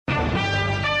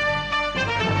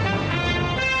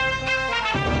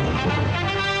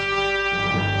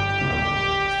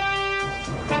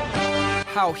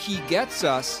how he gets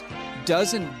us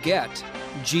doesn't get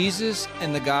Jesus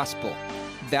and the gospel.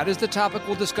 That is the topic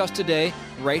we'll discuss today,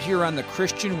 right here on the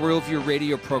Christian Worldview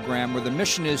radio program, where the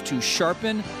mission is to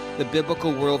sharpen the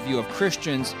biblical worldview of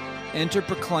Christians and to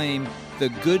proclaim the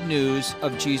good news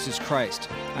of Jesus Christ.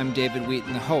 I'm David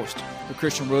Wheaton, the host. The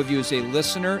Christian Worldview is a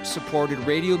listener-supported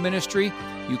radio ministry.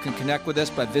 You can connect with us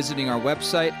by visiting our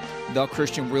website,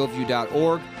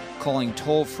 thechristianworldview.org, calling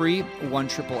toll-free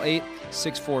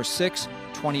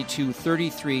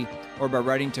 1-888-646-2233, or by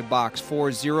writing to Box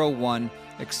 401,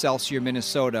 Excelsior,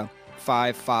 Minnesota,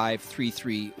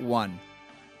 55331.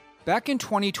 Back in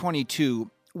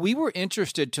 2022, we were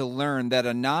interested to learn that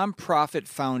a nonprofit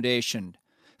foundation,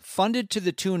 funded to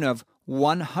the tune of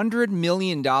 $100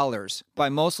 million by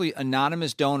mostly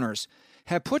anonymous donors,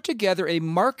 had put together a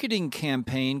marketing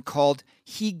campaign called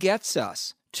He Gets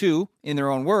Us to, in their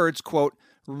own words, quote,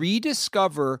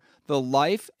 rediscover the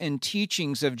life and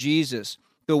teachings of Jesus,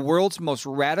 the world's most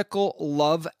radical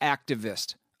love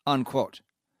activist, unquote.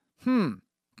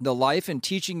 The life and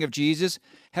teaching of Jesus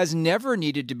has never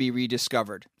needed to be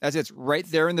rediscovered, as it's right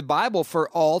there in the Bible for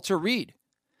all to read.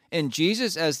 And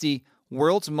Jesus as the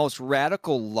world's most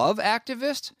radical love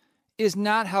activist is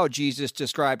not how Jesus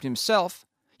described himself.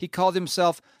 He called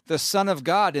himself the Son of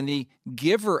God and the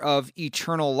giver of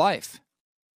eternal life.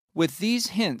 With these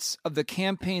hints of the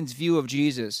campaign's view of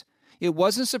Jesus, it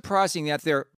wasn't surprising that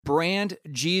their brand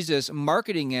Jesus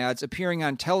marketing ads appearing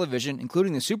on television,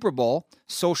 including the Super Bowl,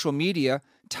 social media,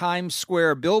 Times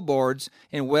Square billboards,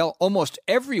 and almost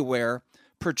everywhere,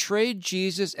 portrayed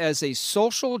Jesus as a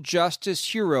social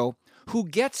justice hero who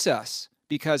gets us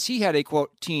because he had a, quote,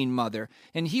 teen mother,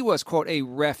 and he was, quote, a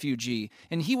refugee,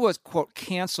 and he was, quote,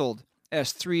 canceled,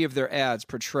 as 3 of their ads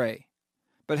portray.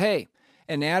 But hey,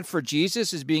 an ad for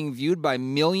Jesus is being viewed by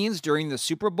millions during the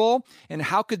Super Bowl, and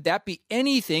how could that be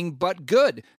anything but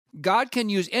good? God can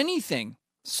use anything,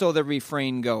 so the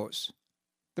refrain goes.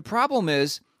 The problem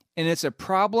is, and it's a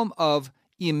problem of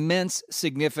immense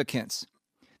significance,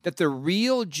 that the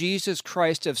real Jesus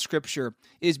Christ of Scripture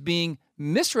is being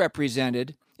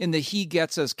misrepresented in the He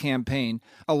Gets Us campaign,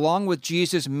 along with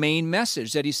Jesus' main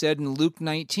message that he said in Luke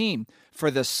 19, for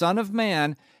the Son of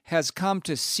Man has come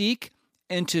to seek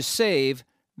and to save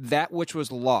that which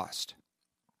was lost.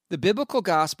 The biblical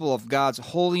gospel of God's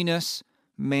holiness,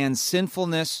 man's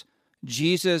sinfulness,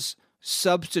 Jesus'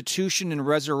 substitution and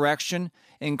resurrection,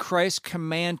 and Christ's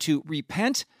command to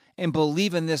repent and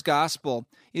believe in this gospel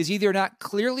is either not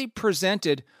clearly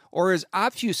presented or is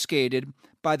obfuscated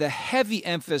by the heavy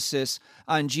emphasis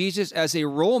on Jesus as a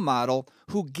role model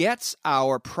who gets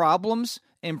our problems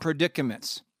and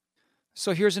predicaments.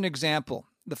 So here's an example.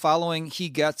 The following He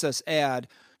Gets Us ad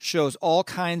shows all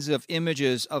kinds of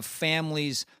images of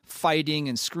families fighting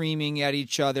and screaming at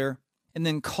each other, and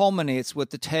then culminates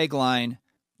with the tagline,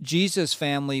 Jesus'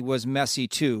 family was messy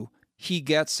too. He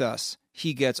gets us.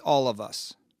 He gets all of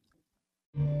us.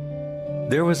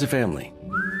 There was a family.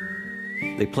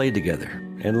 They played together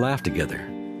and laughed together.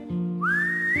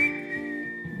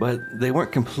 But they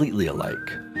weren't completely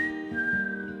alike.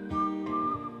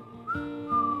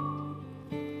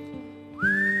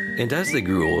 And as they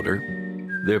grew older,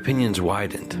 their opinions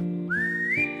widened,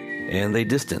 and they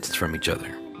distanced from each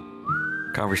other.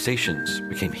 Conversations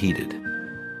became heated.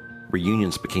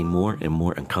 Reunions became more and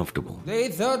more uncomfortable. They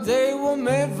thought they were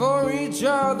made for each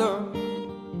other,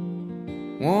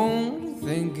 only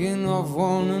thinking of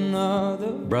one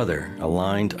another. Brother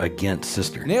aligned against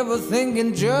sister. Never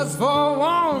thinking just for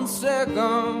 1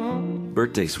 second.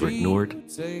 Birthdays were ignored.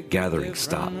 Gatherings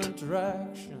stopped.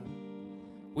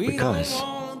 Because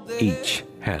each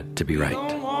had to be right.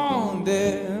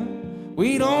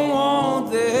 We don't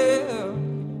want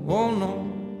them. Oh no.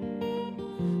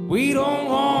 We don't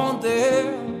want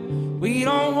them. We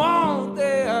don't want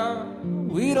them.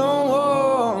 We don't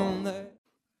want them.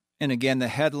 And again, the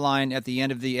headline at the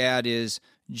end of the ad is,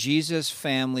 Jesus'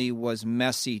 family was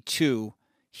messy too.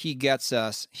 He gets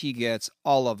us. He gets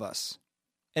all of us.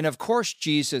 And of course,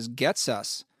 Jesus gets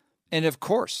us. And of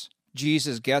course,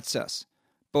 Jesus gets us.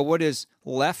 But what is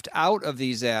left out of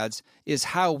these ads is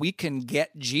how we can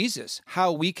get Jesus,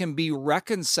 how we can be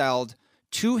reconciled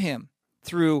to him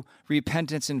through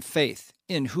repentance and faith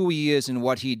in who he is and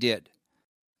what he did.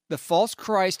 The false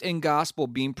Christ and gospel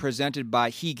being presented by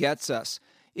He Gets Us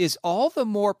is all the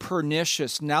more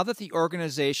pernicious now that the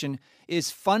organization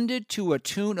is funded to a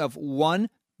tune of $1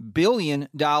 billion.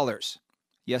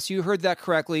 Yes, you heard that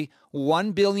correctly,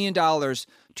 $1 billion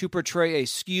to portray a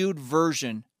skewed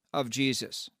version of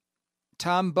Jesus.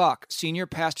 Tom Buck, Senior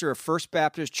Pastor of First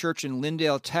Baptist Church in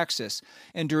Lindale, Texas,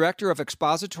 and Director of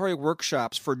Expository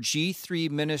Workshops for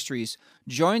G3 Ministries,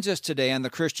 joins us today on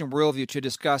the Christian Worldview to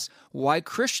discuss why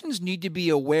Christians need to be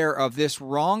aware of this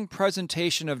wrong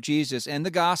presentation of Jesus and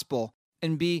the gospel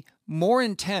and be more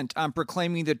intent on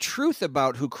proclaiming the truth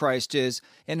about who Christ is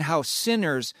and how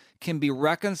sinners can be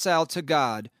reconciled to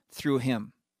God through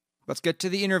him. Let's get to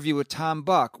the interview with Tom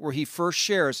Buck, where he first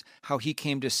shares how he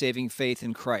came to saving faith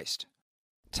in Christ.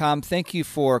 Tom, thank you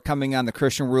for coming on the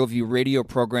Christian Worldview radio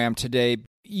program today.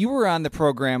 You were on the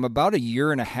program about 1.5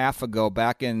 years ago,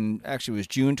 back in, actually it was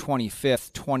June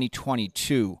 25th,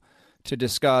 2022, to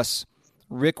discuss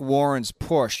Rick Warren's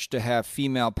push to have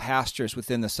female pastors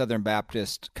within the Southern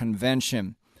Baptist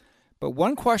Convention. But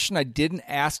one question I didn't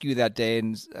ask you that day,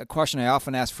 and a question I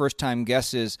often ask first-time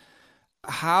guests, is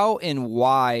how and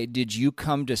why did you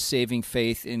come to saving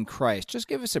faith in Christ? Just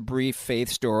give us a brief faith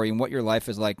story and what your life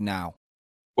is like now.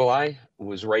 Well, I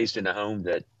was raised in a home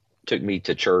that took me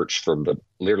to church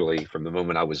literally from the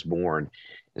moment I was born.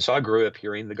 And so I grew up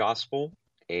hearing the gospel.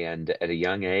 And at a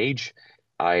young age,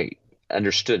 I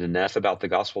understood enough about the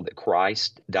gospel that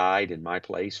Christ died in my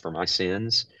place for my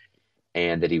sins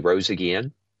and that he rose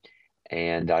again.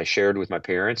 And I shared with my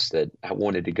parents that I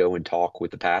wanted to go and talk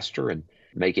with the pastor and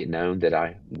make it known that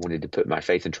I wanted to put my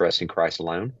faith and trust in Christ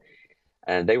alone.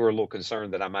 And they were a little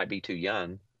concerned that I might be too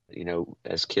young,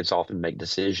 as kids often make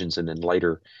decisions and then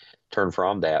later turn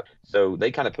from that. So they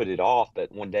kind of put it off.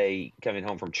 But one day coming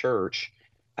home from church,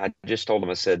 I just told them,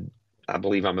 I said, I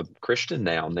believe I'm a Christian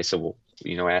now. And they said, well,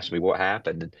 asked me what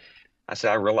happened. And I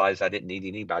said, I realized I didn't need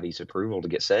anybody's approval to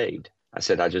get saved. I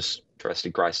said, I just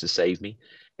trusted Christ to save me,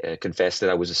 confessed that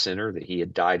I was a sinner, that he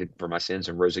had died for my sins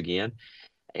and rose again,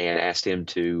 and asked him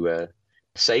to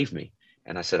save me.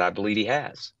 And I said, I believe he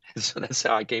has. And so that's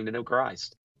how I came to know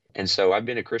Christ. And so I've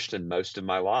been a Christian most of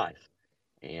my life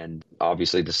and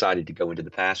obviously decided to go into the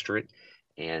pastorate.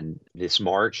 And this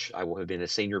March, I will have been a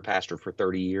senior pastor for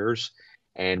 30 years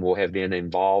and will have been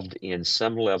involved in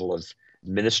some level of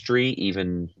ministry,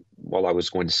 even while I was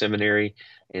going to seminary,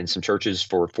 in some churches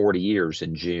for 40 years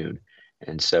in June.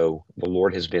 And so the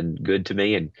Lord has been good to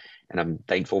me, and I'm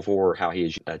thankful for how he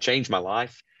has changed my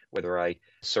life. Whether I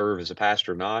serve as a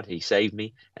pastor or not, he saved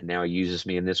me, and now he uses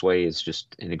me in this way. It's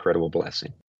just an incredible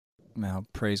blessing. Well,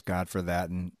 praise God for that,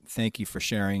 and thank you for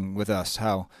sharing with us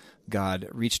how God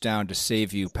reached down to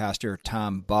save you. Pastor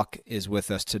Tom Buck is with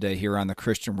us today here on the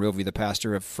Christian Worldview, the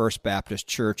pastor of First Baptist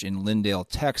Church in Lindale,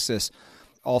 Texas,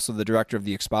 also the director of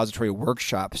the Expository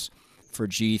Workshops for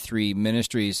G3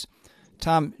 Ministries.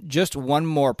 Tom, just one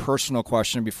more personal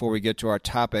question before we get to our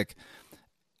topic.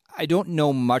 I don't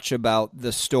know much about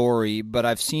the story, but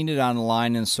I've seen it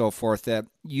online and so forth, that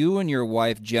you and your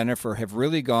wife, Jennifer, have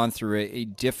really gone through a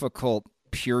difficult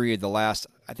period the last,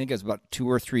 I think it's about 2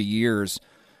 or 3 years,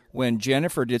 when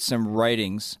Jennifer did some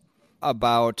writings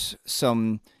about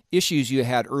some issues you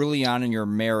had early on in your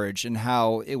marriage and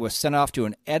how it was sent off to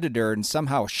an editor and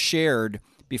somehow shared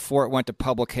before it went to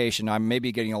publication. I may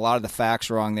be getting a lot of the facts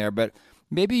wrong there, but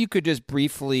maybe you could just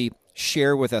briefly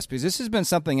share with us, because this has been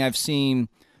something I've seen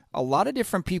a lot of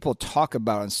different people talk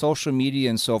about on social media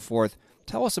and so forth.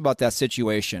 Tell us about that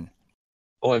situation.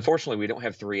 Well, unfortunately, we don't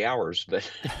have 3 hours, but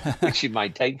which you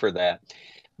might take for that.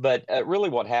 But really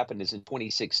what happened is in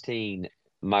 2016,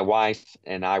 my wife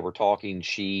and I were talking.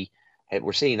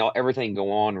 We're seeing everything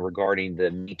go on regarding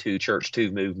the Me Too, Church Too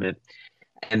movement.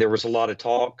 And there was a lot of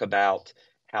talk about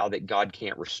how that God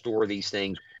can't restore these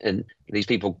things, and these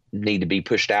people need to be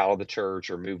pushed out of the church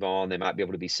or move on. They might be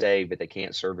able to be saved, but they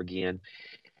can't serve again.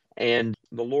 And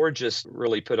the Lord just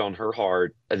really put on her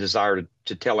heart a desire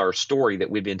to tell our story that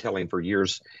we've been telling for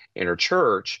years in our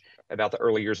church about the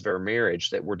early years of our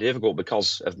marriage that were difficult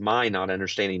because of my not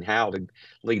understanding how to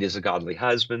lead as a godly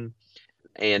husband.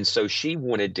 And so she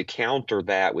wanted to counter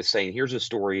that with saying, here's a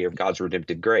story of God's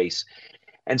redemptive grace.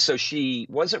 And so she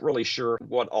wasn't really sure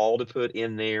what all to put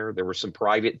in there. There were some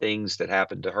private things that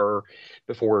happened to her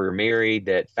before we were married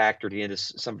that factored into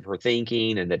some of her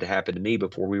thinking, and that happened to me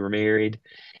before we were married.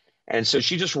 And so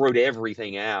she just wrote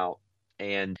everything out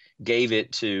and gave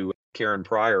it to Karen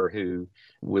Pryor, who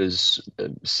was a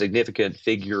significant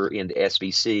figure in the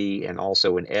SBC and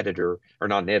also an editor, or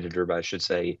not an editor, but I should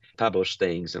say published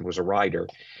things, and was a writer.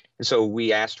 And so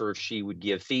we asked her if she would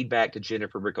give feedback to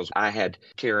Jennifer, because I had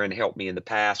Karen help me in the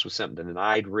past with something that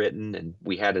I'd written, and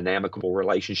we had an amicable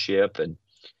relationship, and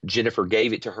Jennifer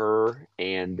gave it to her,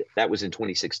 and that was in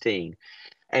 2016.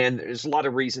 And there's a lot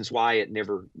of reasons why it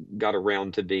never got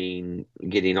around to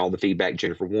getting all the feedback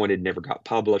Jennifer wanted, never got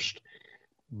published.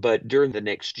 But during the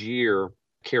next year,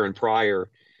 Karen Pryor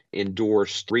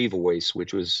endorsed Revoice,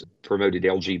 which was promoted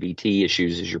LGBT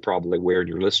issues, as you're probably aware and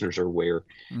your listeners are aware.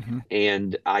 Mm-hmm.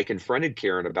 And I confronted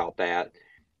Karen about that,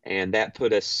 and that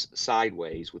put us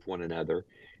sideways with one another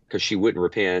because she wouldn't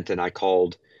repent. And I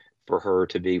called for her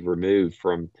to be removed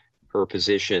from her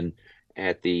position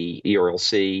at the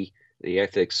ERLC, the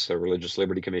Ethics Religious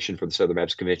Liberty Commission for the Southern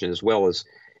Baptist Convention, as well as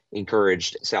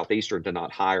encouraged Southeastern to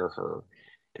not hire her.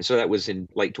 And so that was in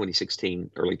late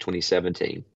 2016, early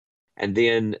 2017. And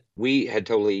then we had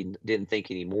totally didn't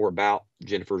think any more about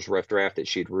Jennifer's rough draft that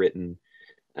she had written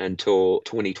until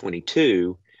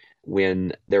 2022,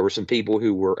 when there were some people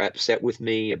who were upset with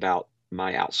me about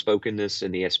my outspokenness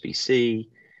in the SBC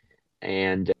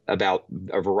and about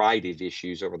a variety of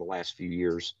issues over the last few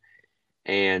years.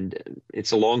 And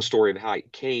it's a long story of how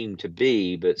it came to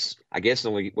be, but I guess the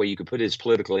only way you could put it is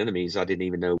political enemies. I didn't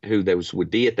even know who those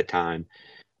would be at the time.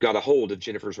 Got a hold of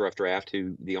Jennifer's rough draft,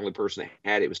 who the only person that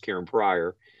had it was Karen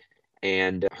Pryor.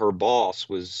 And her boss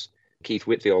was Keith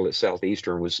Whitfield at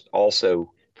Southeastern, was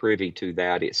also privy to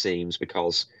that, it seems,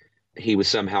 because he was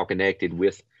somehow connected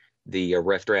with the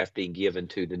rough draft being given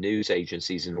to the news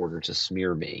agencies in order to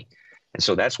smear me. And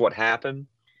so that's what happened.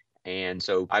 And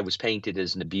so I was painted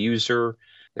as an abuser.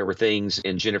 There were things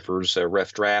in Jennifer's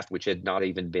rough draft which had not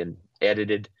even been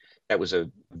edited. That was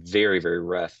a very, very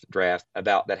rough draft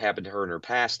about that happened to her in her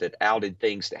past that outed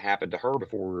things that happened to her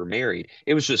before we were married.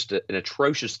 It was just an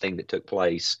atrocious thing that took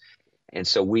place. And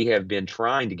so we have been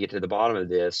trying to get to the bottom of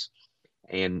this.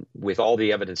 And with all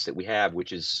the evidence that we have,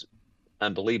 which is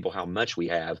unbelievable how much we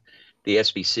have, the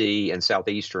SBC and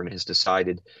Southeastern has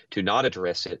decided to not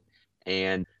address it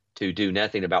and to do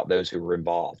nothing about those who were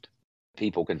involved.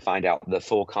 People can find out the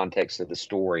full context of the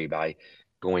story by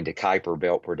going to Kuiper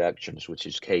Belt Productions, which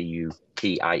is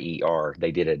Kuptier.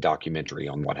 They did a documentary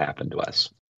on what happened to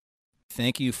us.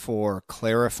 Thank you for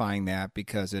clarifying that,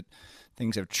 because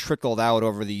things have trickled out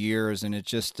over the years, and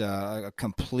it's just a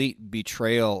complete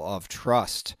betrayal of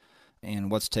trust.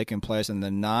 And what's taken place, and the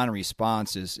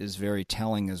non-response is very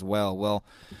telling as well. Well,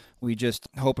 we just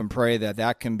hope and pray that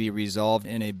that can be resolved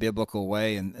in a biblical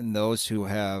way, and those who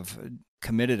have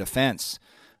committed offense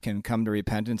can come to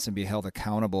repentance and be held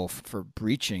accountable for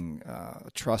breaching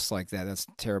trust like that. That's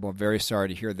terrible. Very sorry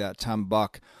to hear that. Tom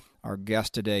Buck, our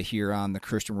guest today here on the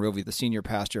Christian Worldview, the senior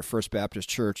pastor of First Baptist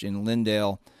Church in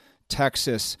Lindale,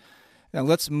 Texas. Now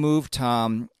let's move,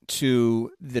 Tom,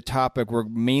 to the topic we're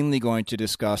mainly going to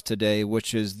discuss today,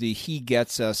 which is the He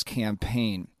Gets Us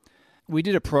campaign. We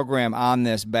did a program on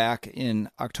this back in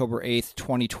October 8th,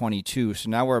 2022, so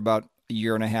now we're about a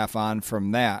year and a half on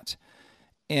from that.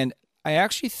 And I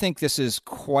actually think this is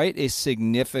quite a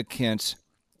significant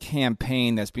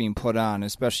campaign that's being put on,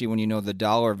 especially when you know the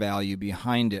dollar value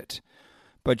behind it.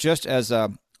 But just as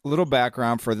a little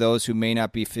background for those who may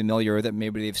not be familiar, that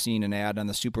maybe they've seen an ad on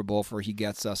the Super Bowl for He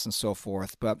Gets Us and so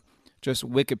forth, but just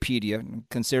Wikipedia,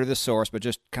 consider the source, but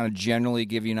just kind of generally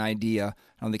give you an idea.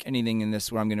 I don't think anything in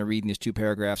this, what I'm going to read in these two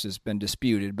paragraphs, has been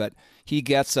disputed, but He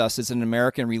Gets Us is an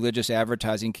American religious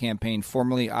advertising campaign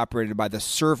formerly operated by the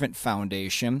Servant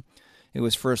Foundation. It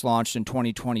was first launched in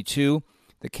 2022.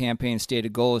 The campaign's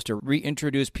stated goal is to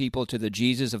reintroduce people to the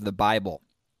Jesus of the Bible.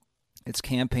 Its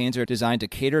campaigns are designed to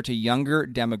cater to younger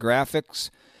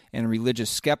demographics and religious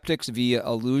skeptics via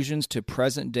allusions to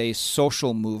present-day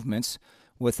social movements,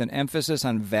 with an emphasis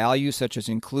on values such as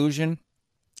inclusion,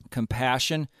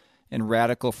 compassion, and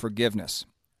radical forgiveness.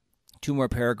 Two more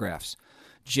paragraphs.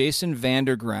 Jason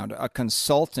Vanderground, a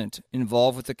consultant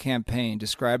involved with the campaign,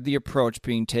 described the approach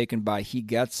being taken by He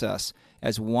Gets Us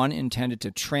as one intended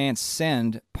to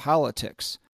transcend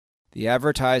politics. The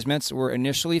advertisements were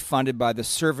initially funded by the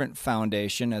Servant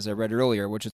Foundation, as I read earlier,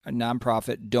 which is a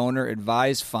nonprofit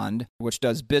donor-advised fund, which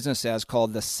does business as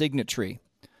called the Signatory.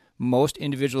 Most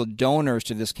individual donors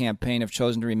to this campaign have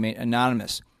chosen to remain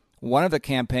anonymous. One of the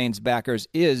campaign's backers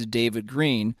is David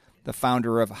Green, the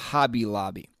founder of Hobby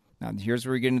Lobby. Now, here's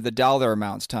where we get into the dollar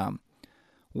amounts, Tom.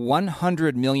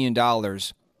 $100 million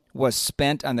was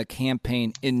spent on the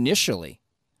campaign initially.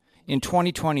 In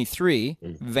 2023,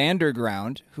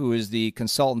 Vanderground, who is the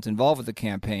consultant involved with the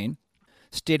campaign,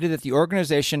 stated that the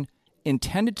organization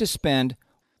intended to spend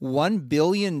 $1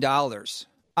 billion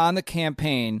on the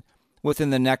campaign within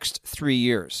the next 3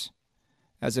 years.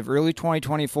 As of early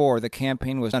 2024, the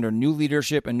campaign was under new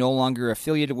leadership and no longer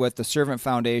affiliated with the Servant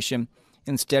Foundation.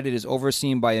 Instead, it is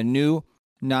overseen by a new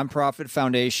nonprofit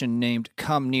foundation named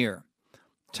Come Near.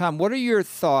 Tom, what are your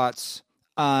thoughts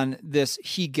on this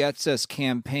He Gets Us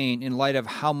campaign in light of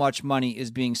how much money is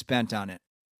being spent on it?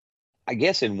 I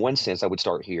guess in one sense, I would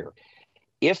start here.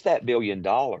 If that $1 billion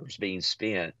being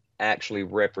spent actually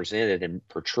represented and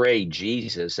portrayed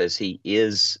Jesus as he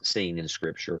is seen in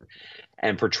Scripture,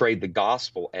 and portrayed the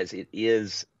gospel as it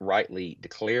is rightly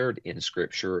declared in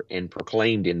Scripture and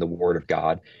proclaimed in the Word of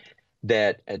God,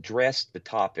 that addressed the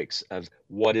topics of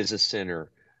what is a sinner,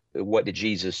 what did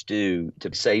Jesus do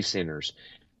to save sinners,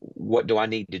 what do I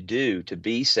need to do to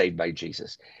be saved by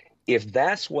Jesus. If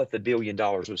that's what the $1 billion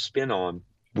was spent on,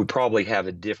 we'd probably have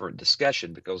a different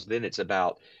discussion, because then it's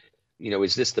about,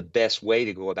 is this the best way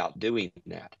to go about doing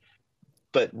that?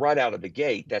 But right out of the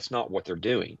gate, that's not what they're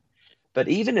doing. But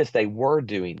even if they were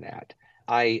doing that,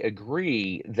 I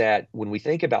agree that when we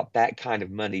think about that kind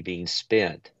of money being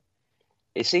spent,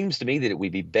 it seems to me that it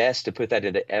would be best to put that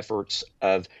into efforts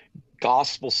of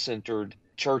gospel-centered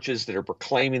churches that are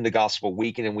proclaiming the gospel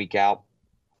week in and week out,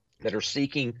 that are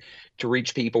seeking to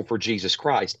reach people for Jesus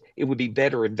Christ. It would be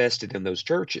better invested in those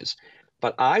churches.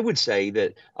 But I would say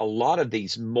that a lot of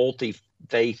these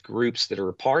multi-faith groups that are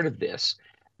a part of this,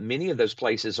 many of those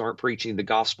places aren't preaching the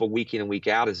gospel week in and week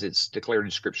out as it's declared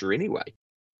in Scripture anyway.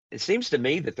 It seems to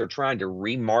me that they're trying to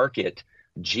remarket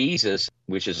Jesus,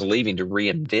 which is leaving to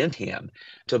reinvent him,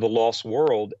 to the lost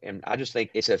world. And I just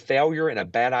think it's a failure and a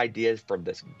bad idea from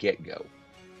the get-go.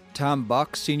 Tom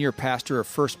Buck, Senior Pastor of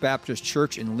First Baptist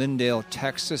Church in Lindale,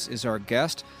 Texas, is our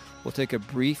guest. We'll take a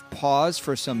brief pause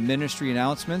for some ministry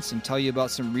announcements and tell you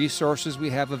about some resources we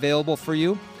have available for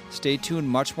you. Stay tuned,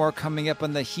 much more coming up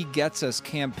on the He Gets Us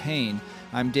campaign.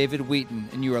 I'm David Wheaton,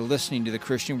 and you are listening to the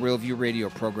Christian Worldview radio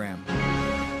program.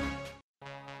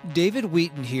 David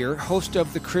Wheaton here, host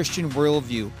of the Christian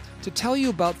Worldview, to tell you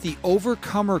about the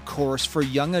Overcomer course for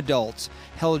young adults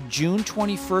held June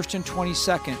 21st and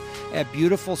 22nd at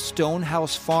beautiful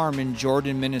Stonehouse Farm in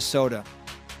Jordan, Minnesota.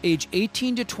 Age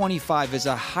 18 to 25 is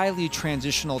a highly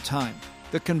transitional time.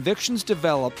 The convictions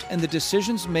developed and the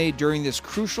decisions made during this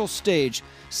crucial stage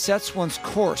sets one's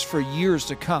course for years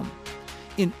to come.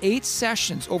 In 8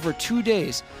 sessions over 2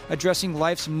 days, addressing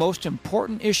life's most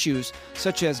important issues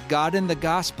such as God and the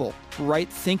gospel, right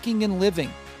thinking and living,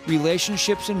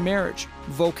 relationships and marriage,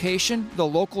 vocation, the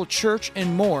local church,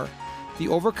 and more, the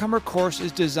Overcomer course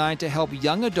is designed to help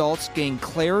young adults gain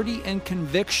clarity and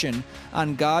conviction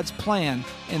on God's plan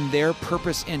and their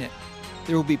purpose in it.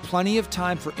 There will be plenty of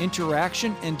time for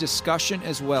interaction and discussion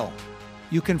as well.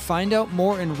 You can find out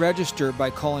more and register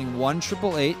by calling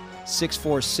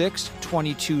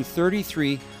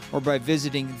 1-888-646-2233 or by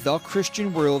visiting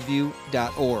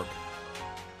thechristianworldview.org.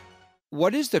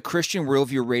 What is the Christian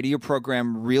Worldview radio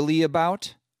program really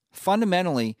about?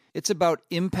 Fundamentally, it's about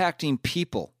impacting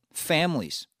people,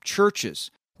 families, churches,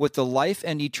 with the life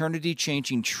and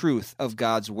eternity-changing truth of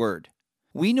God's Word.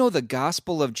 We know the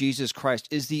gospel of Jesus Christ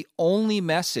is the only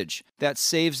message that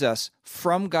saves us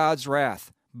from God's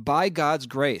wrath, by God's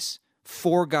grace,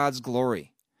 for God's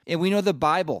glory. And we know the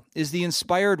Bible is the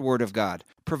inspired Word of God,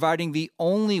 providing the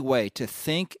only way to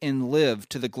think and live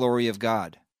to the glory of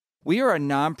God. We are a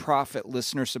nonprofit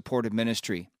listener-supported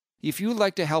ministry. If you would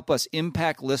like to help us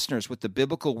impact listeners with the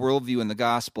biblical worldview and the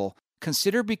gospel,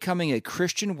 consider becoming a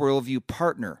Christian Worldview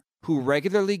partner who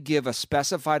regularly give a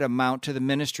specified amount to the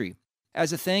ministry.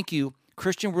 As a thank you,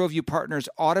 Christian Worldview partners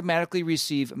automatically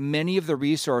receive many of the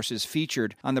resources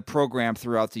featured on the program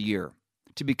throughout the year.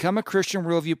 To become a Christian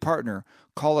Worldview partner,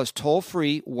 call us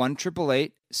toll-free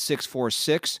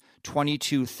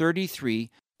 1-888-646-2233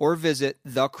 or visit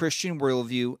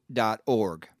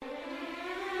thechristianworldview.org.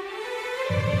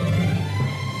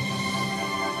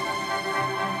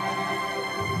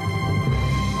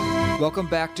 Welcome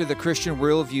back to the Christian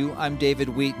Worldview. I'm David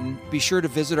Wheaton. Be sure to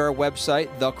visit our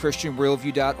website,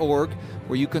 thechristianworldview.org,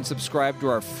 where you can subscribe to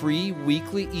our free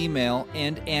weekly email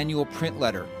and annual print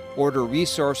letter, order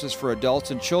resources for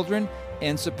adults and children,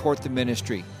 and support the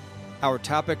ministry. Our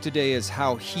topic today is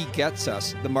How He Gets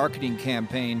Us, the marketing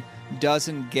campaign,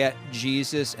 doesn't get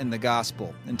Jesus and the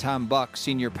gospel. And Tom Buck,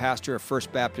 Senior Pastor of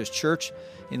First Baptist Church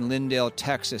in Lindale,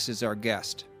 Texas, is our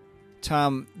guest.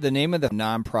 Tom, the name of the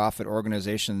nonprofit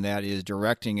organization that is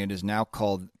directing it is now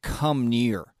called Come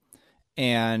Near.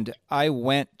 And I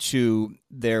went to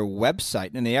their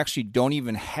website, and they actually don't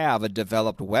even have a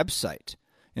developed website.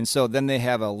 And so then they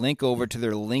have a link over to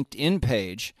their LinkedIn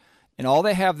page, and all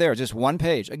they have there is just one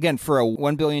page. Again, for a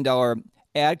 $1 billion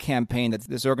ad campaign that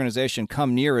this organization,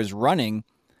 Come Near, is running,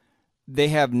 they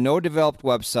have no developed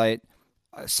website,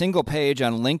 a single page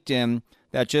on LinkedIn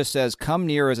that just says, Come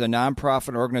Near is a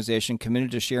nonprofit organization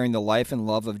committed to sharing the life and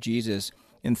love of Jesus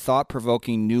in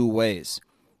thought-provoking new ways.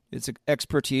 Its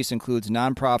expertise includes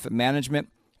nonprofit management,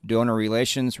 donor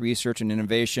relations, research and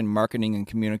innovation, marketing and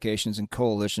communications, and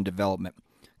coalition development.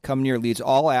 Come Near leads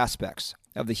all aspects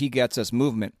of the He Gets Us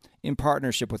movement in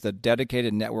partnership with a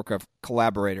dedicated network of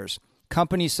collaborators.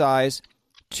 Company size,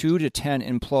 2 to 10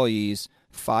 employees,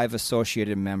 5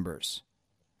 associated members.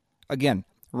 Again,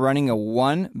 running a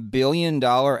 $1 billion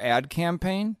ad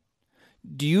campaign.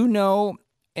 Do you know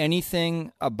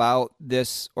anything about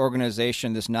this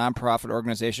organization, this nonprofit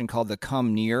organization called the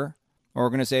Come Near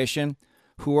organization?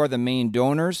 Who are the main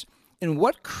donors? And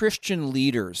what Christian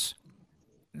leaders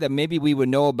that maybe we would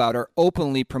know about are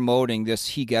openly promoting this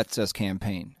He Gets Us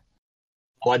campaign?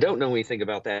 Well, I don't know anything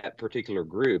about that particular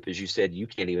group. As you said, you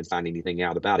can't even find anything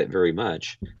out about it very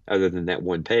much other than that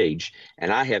one page.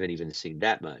 And I haven't even seen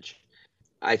that much.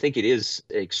 I think it is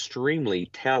extremely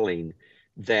telling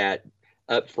that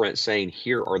upfront saying,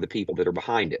 here are the people that are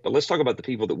behind it. But let's talk about the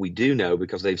people that we do know,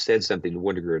 because they've said something to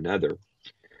one degree or another.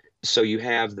 So you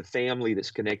have the family that's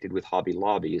connected with Hobby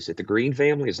Lobby. Is it the Green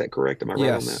family? Is that correct? Am I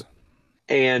right on that?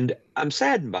 And I'm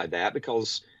saddened by that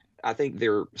because I think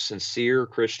they're sincere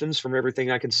Christians from everything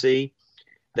I can see.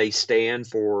 They stand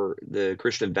for the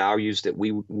Christian values that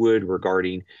we would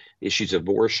regarding issues of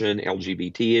abortion,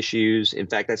 LGBT issues. In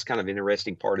fact, that's kind of an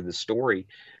interesting part of the story,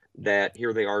 that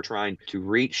here they are trying to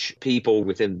reach people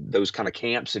within those kind of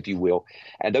camps, if you will.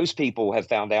 And those people have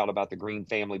found out about the Green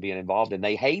family being involved, and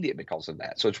they hate it because of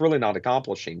that. So it's really not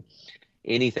accomplishing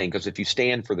anything, because if you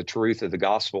stand for the truth of the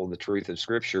gospel and the truth of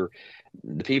Scripture,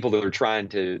 the people that are trying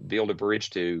to build a bridge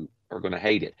to are going to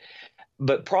hate it.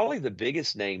 But probably the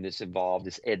biggest name that's involved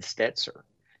is Ed Stetzer.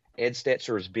 Ed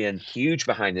Stetzer has been huge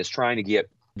behind this, trying to get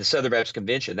the Southern Baptist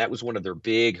Convention. That was one of their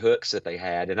big hooks that they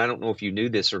had. And I don't know if you knew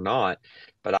this or not,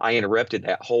 but I interrupted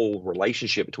that whole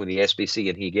relationship between the SBC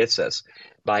and He Gets Us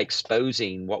by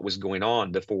exposing what was going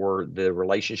on before the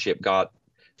relationship got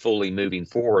fully moving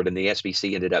forward, and the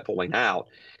SBC ended up pulling out.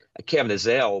 Kevin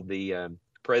Ezell, the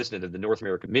president of the North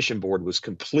American Mission Board, was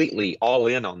completely all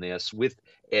in on this with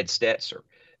Ed Stetzer.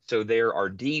 So there are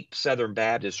deep Southern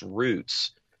Baptist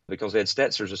roots, because Ed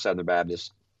Stetzer's a Southern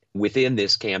Baptist, within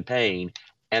this campaign,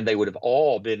 and they would have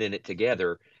all been in it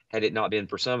together had it not been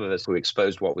for some of us who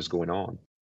exposed what was going on.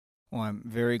 Well, I'm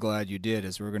very glad you did,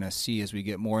 as we're going to see as we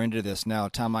get more into this now.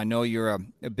 Tom, I know you're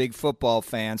a big football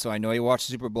fan, so I know you watch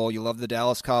the Super Bowl. You love the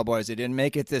Dallas Cowboys. They didn't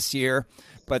make it this year,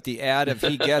 but the ad of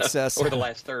He Gets Us... or the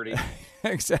last 30.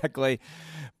 Exactly.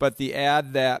 But the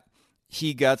ad that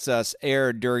He Gets Us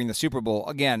aired during the Super Bowl,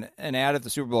 again, an ad at the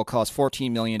Super Bowl cost $14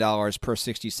 million per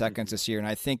 60 seconds this year, and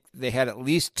I think they had at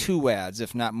least 2 ads,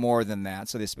 if not more than that.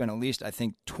 So they spent at least, I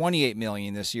think, $28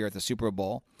 million this year at the Super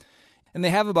Bowl. And they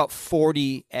have about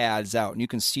 40 ads out, and you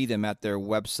can see them at their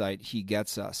website, He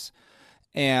Gets Us.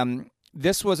 And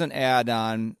this was an ad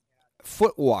on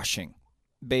foot washing,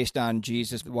 based on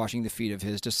Jesus washing the feet of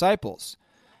his disciples.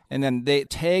 And then they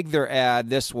tag their ad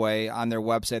this way on their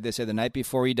website. They say, the night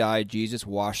before he died, Jesus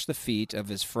washed the feet of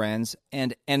his friends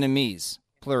and enemies,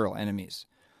 plural enemies.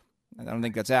 I don't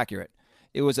think that's accurate.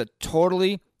 It was a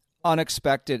totally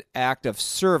unexpected act of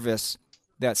service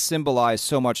that symbolized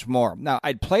so much more. Now,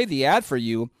 I'd play the ad for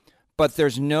you, but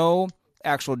there's no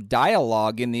actual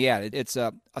dialogue in the ad. It's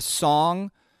a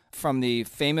song from the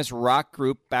famous rock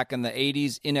group back in the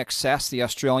 80s, INXS, the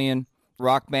Australian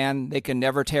rock band. They Can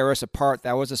Never Tear Us Apart.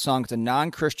 That was a song. It's a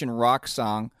non-Christian rock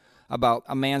song about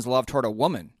a man's love toward a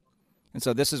woman. And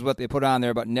so this is what they put on there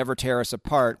about Never Tear Us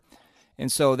Apart.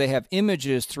 And so they have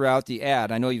images throughout the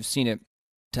ad. I know you've seen it,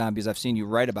 Tom, because I've seen you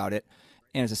write about it.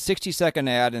 And it's a 60-second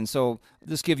ad, and so I'll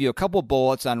just give you a couple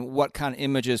bullets on what kind of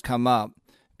images come up.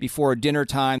 Before dinner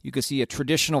time, you can see a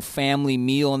traditional family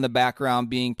meal in the background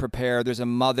being prepared. There's a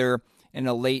mother and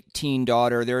a late teen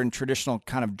daughter. They're in traditional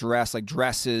kind of dress, like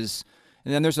dresses.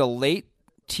 And then there's a late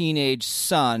teenage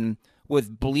son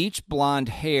with bleach blonde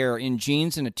hair in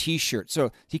jeans and a T-shirt.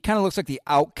 So he kind of looks like the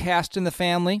outcast in the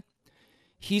family.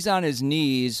 He's on his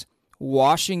knees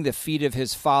washing the feet of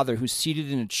his father, who's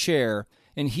seated in a chair,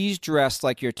 and he's dressed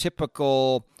like your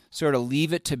typical sort of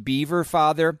Leave It to Beaver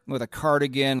father with a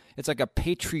cardigan. It's like a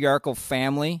patriarchal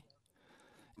family.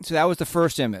 So that was the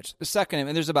first image. The second image,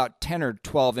 and there's about 10 or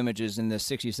 12 images in this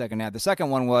 60-second ad. The second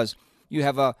one was you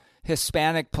have a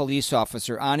Hispanic police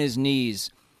officer on his knees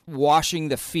washing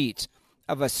the feet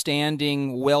of a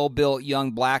standing, well-built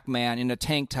young black man in a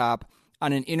tank top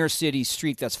on an inner-city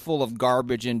street that's full of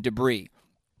garbage and debris.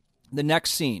 The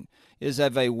next scene is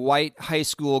of a white high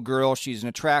school girl. She's an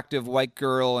attractive white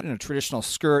girl in a traditional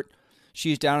skirt.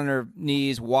 She's down on her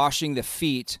knees washing the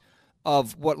feet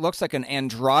of what looks like an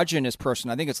androgynous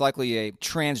person. I think it's likely a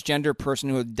transgender person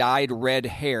who had dyed red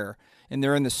hair, and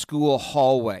they're in the school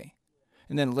hallway.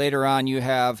 And then later on, you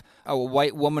have a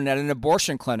white woman at an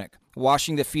abortion clinic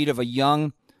washing the feet of a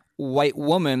young white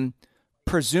woman,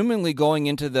 presumably going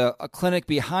into the clinic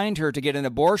behind her to get an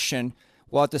abortion,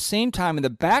 while at the same time in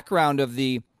the background of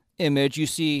the image, you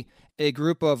see a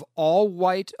group of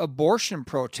all-white abortion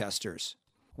protesters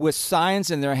with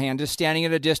signs in their hand, just standing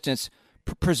at a distance,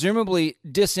 presumably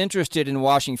disinterested in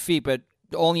washing feet, but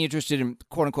only interested in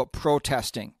quote-unquote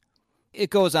protesting. It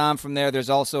goes on from there. There's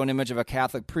also an image of a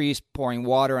Catholic priest pouring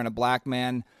water on a black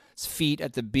man's feet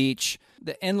at the beach.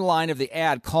 The end line of the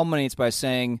ad culminates by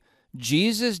saying,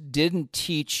 Jesus didn't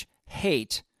teach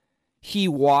hate, he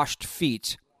washed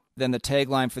feet. Then the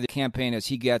tagline for the campaign is,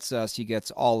 he gets us, he gets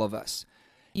all of us.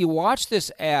 You watch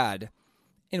this ad,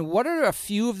 and what are a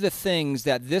few of the things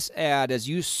that this ad, as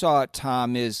you saw it,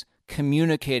 Tom, is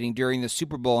communicating during the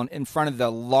Super Bowl in front of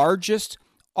the largest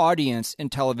audience in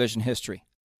television history?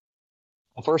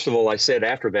 Well, first of all, I said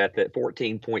after that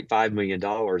 $14.5 million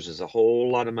is a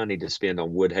whole lot of money to spend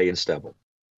on wood, hay, and stubble.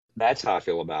 That's how I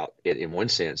feel about it in one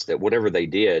sense, that whatever they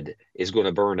did is going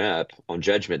to burn up on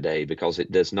Judgment Day because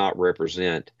it does not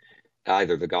represent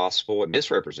either the gospel, it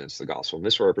misrepresents the gospel,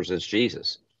 misrepresents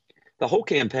Jesus. The whole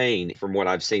campaign, from what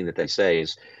I've seen that they say,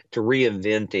 is to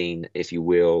reinventing, if you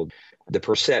will, the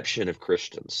perception of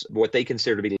Christians, what they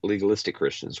consider to be legalistic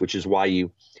Christians, which is why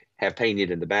you have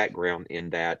painted in the background in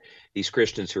that these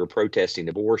Christians who are protesting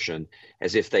abortion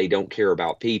as if they don't care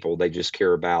about people, they just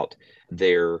care about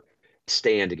their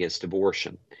stand against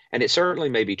abortion. And it certainly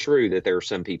may be true that there are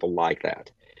some people like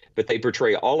that, but they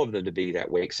portray all of them to be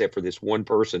that way, except for this one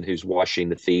person who's washing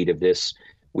the feet of this,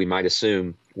 we might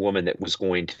assume, woman that was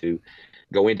going to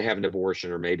go in to have an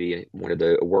abortion, or maybe one of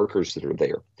the workers that are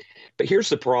there. But here's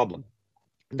the problem.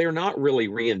 They're not really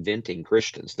reinventing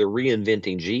Christians. They're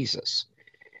reinventing Jesus,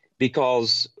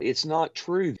 because it's not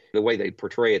true the way they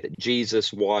portray it that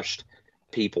Jesus washed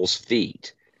people's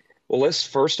feet. Well, let's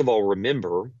first of all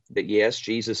remember that, yes,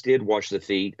 Jesus did wash the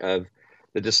feet of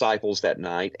the disciples that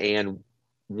night and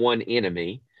one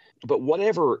enemy. But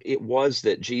whatever it was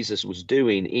that Jesus was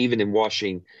doing, even in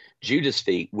washing Judas'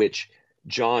 feet, which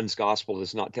John's gospel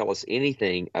does not tell us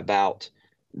anything about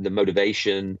the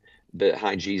motivation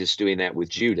behind Jesus doing that with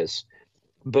Judas.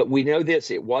 But we know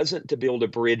this, it wasn't to build a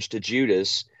bridge to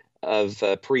Judas of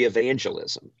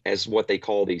pre-evangelism, as what they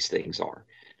call these things are.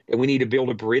 And we need to build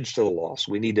a bridge to the lost.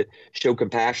 We need to show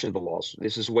compassion to the lost.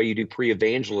 This is the way you do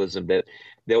pre-evangelism, that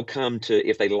they'll come to,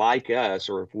 if they like us,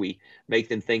 or if we make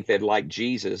them think they'd like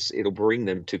Jesus, it'll bring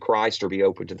them to Christ or be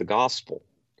open to the gospel.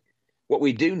 What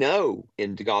we do know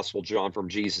in the Gospel of John from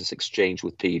Jesus' exchange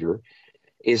with Peter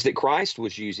is that Christ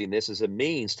was using this as a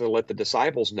means to let the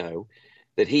disciples know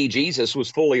that he, Jesus, was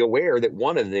fully aware that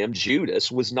one of them,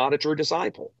 Judas, was not a true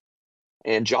disciple.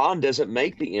 And John doesn't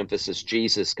make the emphasis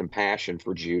Jesus' compassion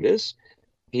for Judas.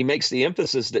 He makes the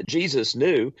emphasis that Jesus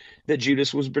knew that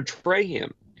Judas was betray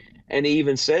him. And he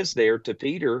even says there to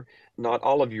Peter, not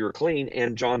all of you are clean.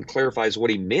 And John clarifies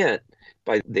what he meant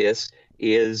by this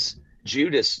is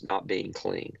Judas not being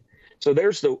clean. So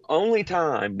there's the only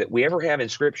time that we ever have in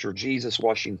Scripture Jesus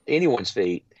washing anyone's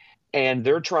feet. And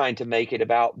they're trying to make it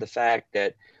about the fact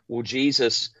that, well,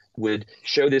 Jesus would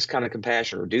show this kind of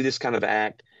compassion or do this kind of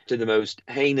act to the most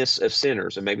heinous of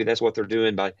sinners. And maybe that's what they're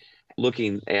doing by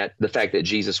looking at the fact that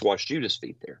Jesus washed Judas'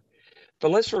 feet there.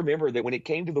 But let's remember that when it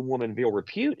came to the woman of ill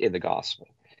repute in the gospel,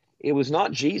 it was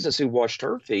not Jesus who washed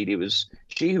her feet. It was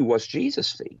she who washed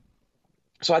Jesus' feet.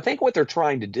 So I think what they're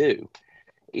trying to do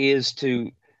is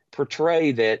to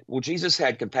portray that, well, Jesus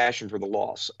had compassion for the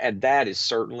lost. And that is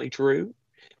certainly true.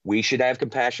 We should have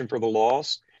compassion for the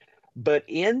lost. But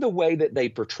in the way that they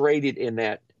portrayed it in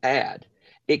that ad,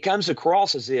 it comes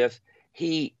across as if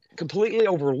he completely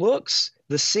overlooks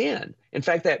the sin. In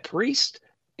fact, that priest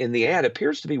in the ad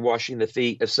appears to be washing the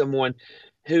feet of someone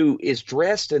who is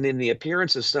dressed and in the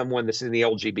appearance of someone that's in the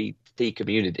LGBT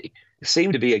community. It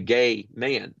seemed to be a gay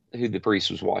man who the priest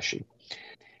was washing.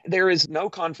 There is no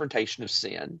confrontation of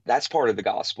sin. That's part of the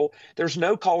gospel. There's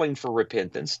no calling for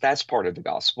repentance. That's part of the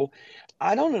gospel.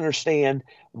 I don't understand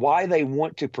why they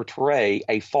want to portray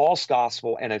a false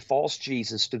gospel and a false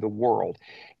Jesus to the world.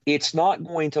 It's not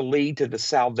going to lead to the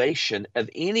salvation of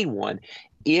anyone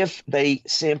if they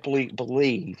simply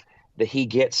believe that he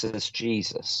gets us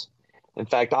Jesus. In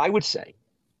fact, I would say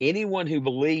anyone who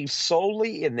believes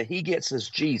solely in the he gets us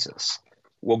Jesus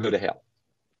will go to hell.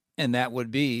 And that would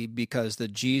be because the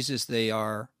Jesus they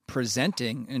are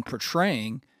presenting and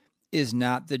portraying is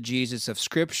not the Jesus of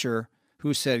Scripture,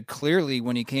 who said clearly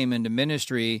when he came into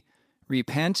ministry,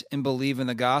 repent and believe in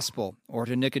the gospel. Or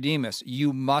to Nicodemus,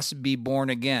 you must be born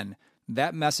again.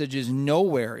 That message is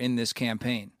nowhere in this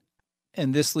campaign.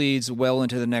 And this leads well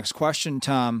into the next question,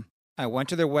 Tom. I went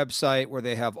to their website where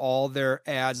they have all their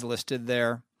ads listed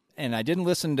there, and I didn't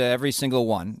listen to every single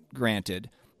one, granted,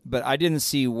 but I didn't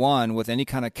see one with any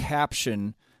kind of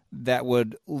caption that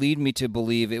would lead me to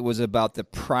believe it was about the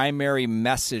primary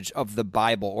message of the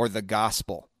Bible or the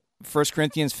gospel. 1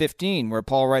 Corinthians 15, where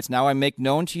Paul writes, "Now I make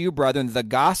known to you, brethren, the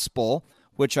gospel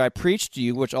which I preached to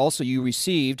you, which also you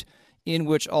received, in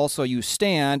which also you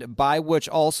stand, by which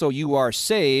also you are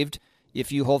saved,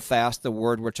 if you hold fast the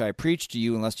word which I preached to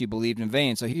you, unless you believed in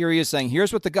vain." So here he is saying,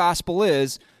 here's what the gospel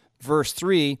is. Verse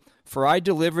 3, "For I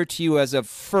delivered to you as of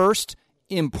first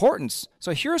importance."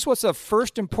 So here's what's of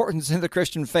first importance in the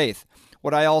Christian faith.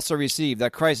 "What I also received,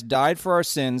 that Christ died for our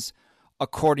sins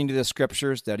according to the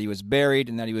Scriptures, that he was buried,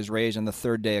 and that he was raised on the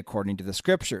third day according to the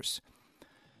Scriptures."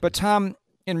 But Tom,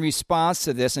 in response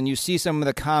to this, and you see some of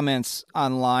the comments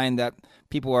online that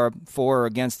people are for or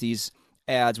against these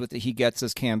ads with the He Gets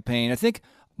Us campaign, I think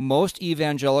most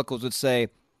evangelicals would say,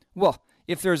 well,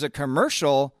 if there's a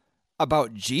commercial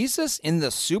about Jesus in the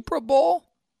Super Bowl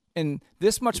and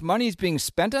this much money is being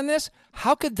spent on this,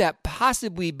 how could that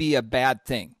possibly be a bad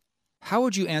thing? How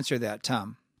would you answer that,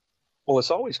 Tom? Well,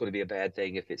 it's always going to be a bad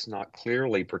thing if it's not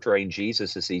clearly portraying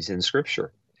Jesus as he's in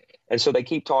Scripture. And so they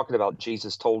keep talking about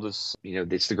Jesus told us,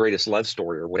 it's the greatest love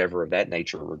story or whatever of that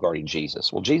nature regarding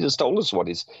Jesus. Well, Jesus told us what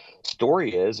his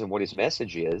story is and what his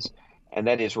message is, and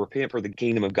that is repent, for the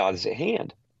kingdom of God is at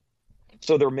hand.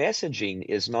 So their messaging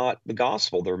is not the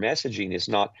gospel. Their messaging is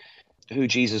not who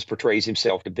Jesus portrays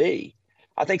himself to be.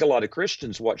 I think a lot of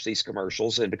Christians watch these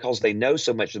commercials, and because they know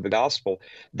so much of the gospel,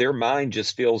 their mind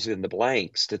just fills in the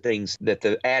blanks to things that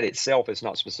the ad itself is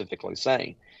not specifically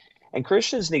saying. And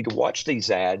Christians need to watch these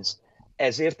ads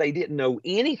as if they didn't know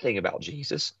anything about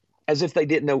Jesus, as if they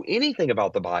didn't know anything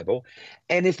about the Bible.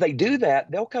 And if they do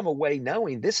that, they'll come away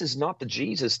knowing this is not the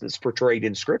Jesus that's portrayed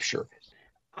in Scripture.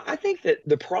 I think that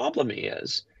the problem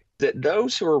is that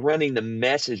those who are running the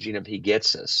messaging of He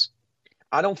Gets Us,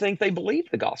 I don't think they believe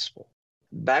the gospel.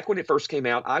 Back when it first came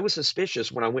out, I was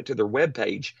suspicious when I went to their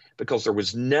webpage because there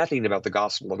was nothing about the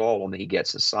gospel at all on the He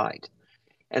Gets Us site.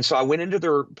 And so I went into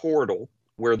their portal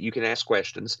where you can ask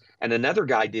questions, and another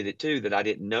guy did it too that I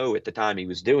didn't know at the time he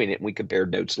was doing it, and we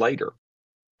compared notes later.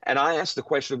 And I asked the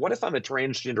question, what if I'm a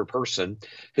transgender person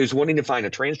who's wanting to find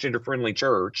a transgender-friendly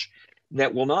church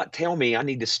that will not tell me I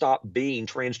need to stop being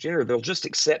transgender? They'll just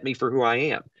accept me for who I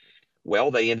am. Well,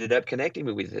 they ended up connecting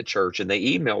me with the church, and they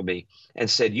emailed me and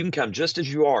said, you can come just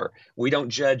as you are. We don't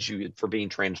judge you for being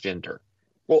transgender.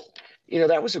 Well,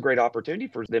 that was a great opportunity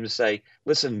for them to say,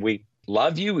 listen, we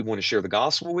love you. We want to share the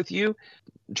gospel with you.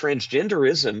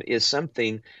 Transgenderism is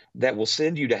something that will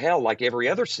send you to hell like every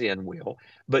other sin will,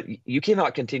 but you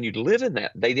cannot continue to live in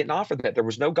that. They didn't offer that. There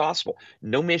was no gospel,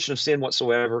 no mention of sin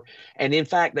whatsoever. And in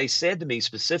fact, they said to me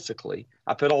specifically,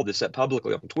 I put all this up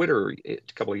publicly on Twitter a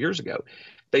couple of years ago.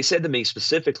 They said to me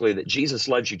specifically that Jesus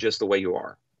loves you just the way you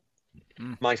are.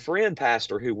 My friend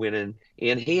pastor who went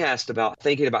in, he asked about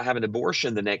thinking about having an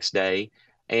abortion the next day.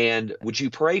 And would you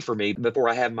pray for me before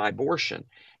I have my abortion?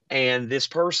 And this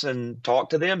person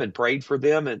talked to them and prayed for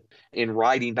them and in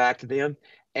writing back to them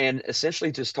and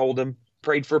essentially just told them,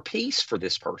 prayed for peace for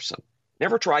this person.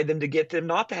 Never tried them to get them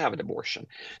not to have an abortion.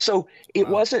 So it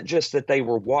wasn't just that they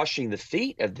were washing the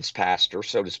feet of this pastor,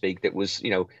 so to speak, that was,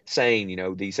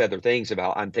 saying, these other things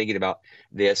about, I'm thinking about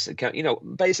this,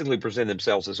 basically present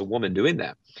themselves as a woman doing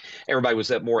that. Everybody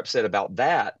was more upset about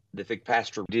that the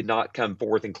pastor did not come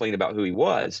forth and clean about who he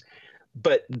was.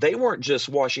 But they weren't just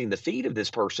washing the feet of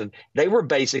this person. They were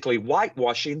basically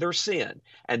whitewashing their sin.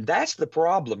 And that's the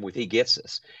problem with He Gets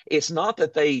Us. It's not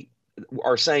that they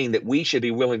are saying that we should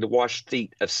be willing to wash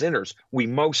feet of sinners. We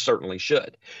most certainly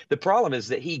should. The problem is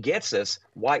that He Gets Us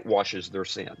whitewashes their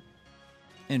sin.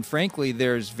 And frankly,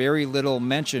 there's very little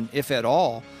mention, if at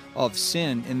all, of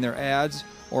sin in their ads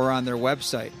or on their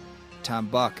website. Tom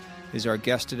Buck is our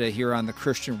guest today here on the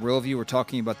Christian Worldview. We're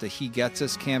talking about the He Gets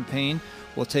Us campaign.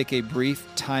 We'll take a brief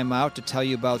time out to tell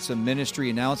you about some ministry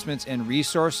announcements and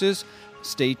resources.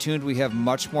 Stay tuned. We have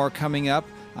much more coming up.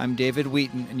 I'm David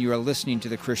Wheaton, and you are listening to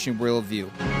the Christian Worldview.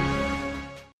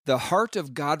 The heart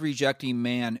of God-rejecting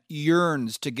man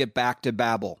yearns to get back to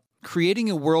Babel, creating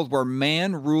a world where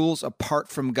man rules apart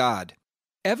from God.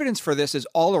 Evidence for this is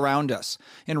all around us,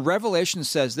 and Revelation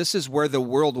says this is where the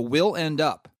world will end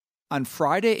up. On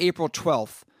Friday, April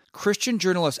 12th, Christian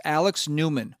journalist Alex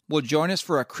Newman will join us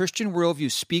for a Christian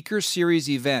Worldview Speaker Series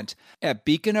event at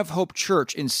Beacon of Hope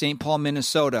Church in St. Paul,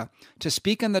 Minnesota, to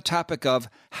speak on the topic of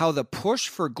how the push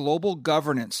for global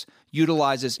governance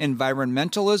utilizes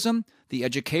environmentalism, the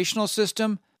educational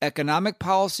system, economic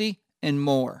policy, and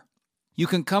more. You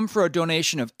can come for a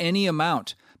donation of any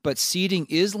amount, but seating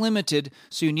is limited,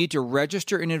 so you need to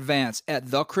register in advance at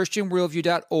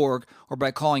thechristianworldview.org or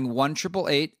by calling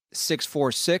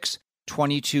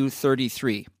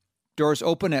 1-888-646-2233. Doors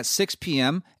open at 6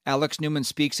 p.m. Alex Newman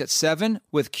speaks at 7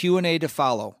 with Q&A to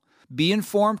follow. Be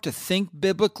informed to think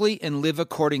biblically and live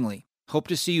accordingly. Hope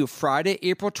to see you Friday,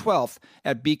 April 12th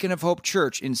at Beacon of Hope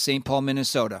Church in St. Paul,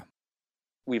 Minnesota.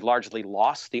 We've largely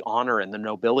lost the honor and the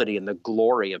nobility and the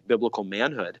glory of biblical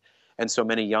manhood. And so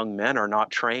many young men are not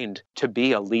trained to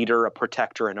be a leader, a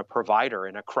protector, and a provider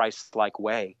in a Christ-like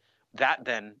way. That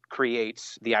then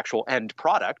creates the actual end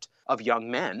product of young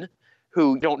men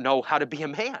who don't know how to be a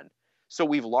man. So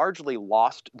we've largely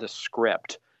lost the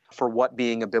script for what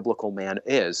being a biblical man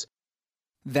is.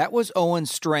 That was Owen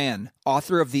Strachan,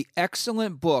 author of the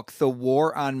excellent book, The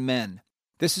War on Men.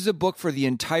 This is a book for the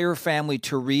entire family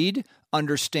to read,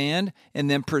 understand, and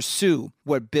then pursue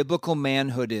what biblical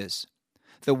manhood is.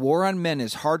 The War on Men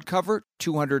is hardcover,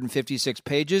 256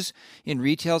 pages, and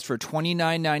retails for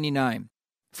 $29.99.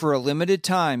 For a limited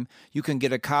time, you can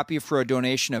get a copy for a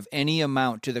donation of any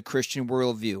amount to the Christian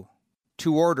Worldview.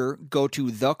 To order, go to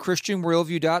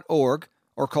thechristianworldview.org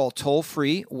or call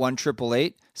toll-free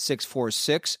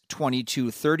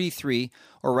 1-888-646-2233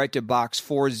 or write to Box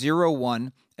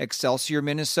 401, Excelsior,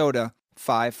 Minnesota,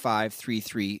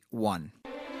 55331.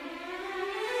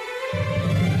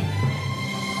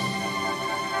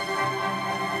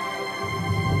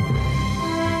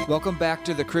 Welcome back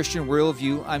to The Christian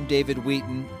Worldview. I'm David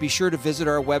Wheaton. Be sure to visit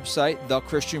our website,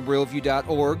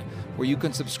 thechristianworldview.org, where you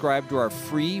can subscribe to our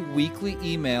free weekly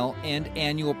email and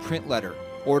annual print letter,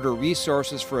 order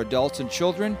resources for adults and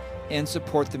children, and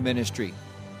support the ministry.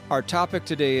 Our topic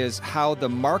today is how the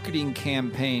marketing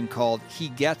campaign called He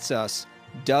Gets Us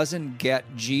doesn't get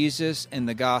Jesus and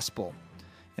the gospel.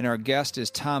 And our guest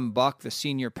is Tom Buck, the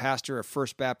senior pastor of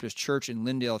First Baptist Church in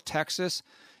Lindale, Texas,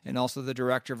 and also the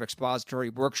director of expository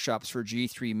workshops for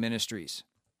G3 Ministries.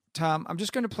 Tom, I'm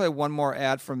just going to play one more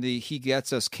ad from the He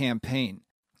Gets Us campaign.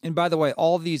 And by the way,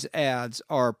 all these ads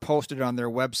are posted on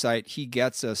their website,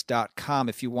 hegetsus.com,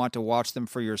 if you want to watch them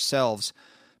for yourselves.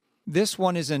 This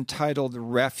one is entitled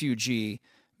Refugee,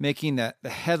 making the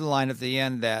headline at the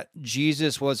end that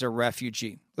Jesus was a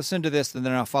refugee. Listen to this, and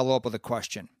then I'll follow up with a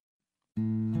question.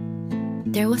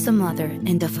 There was a mother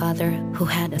and a father who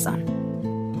had a son.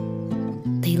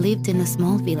 They lived in a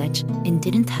small village and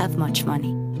didn't have much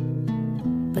money,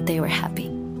 but they were happy.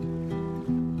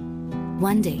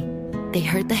 One day, they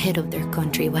heard the head of their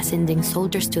country was sending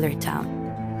soldiers to their town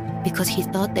because he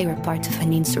thought they were part of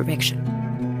an insurrection.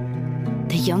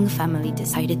 The young family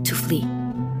decided to flee.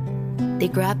 They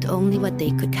grabbed only what they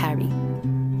could carry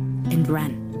and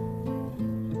ran.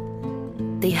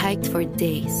 They hiked for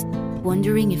days,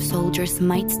 wondering if soldiers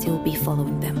might still be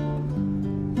following them.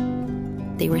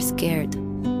 They were scared,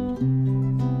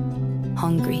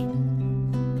 hungry,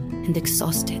 and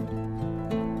exhausted.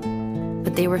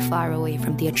 But they were far away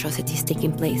from the atrocities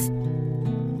taking place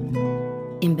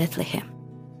in Bethlehem.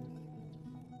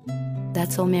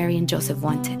 That's all Mary and Joseph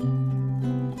wanted,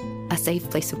 a safe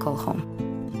place to call home.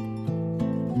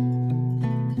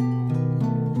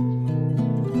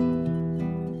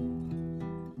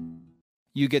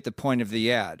 You get the point of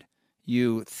the ad.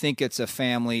 You think it's a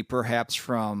family perhaps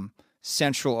from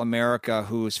Central America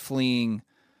who is fleeing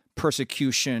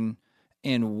persecution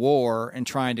and war and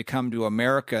trying to come to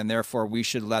America, and therefore we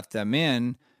should let them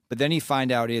in. But then you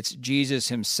find out it's Jesus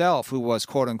himself who was,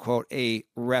 quote-unquote, a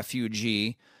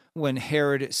refugee when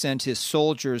Herod sent his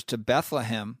soldiers to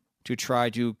Bethlehem to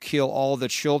try to kill all the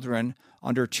children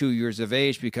under 2 years of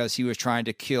age because he was trying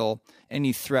to kill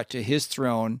any threat to his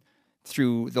throne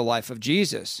through the life of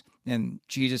Jesus. And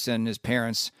Jesus and his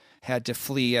parents had to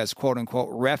flee as quote-unquote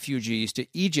refugees to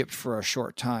Egypt for a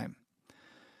short time.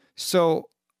 So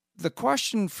the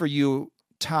question for you,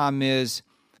 Tom, is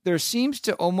there seems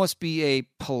to almost be a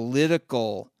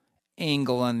political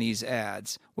angle on these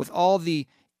ads with all the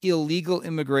illegal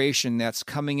immigration that's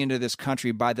coming into this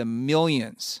country by the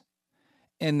millions,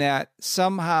 and that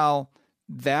somehow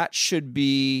that should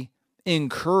be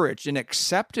encouraged and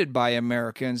accepted by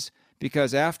Americans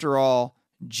because, after all,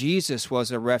 Jesus was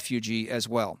a refugee as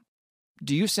well.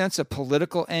 Do you sense a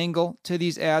political angle to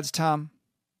these ads, Tom?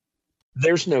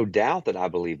 There's no doubt that I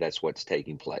believe that's what's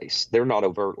taking place. They're not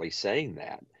overtly saying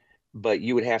that, but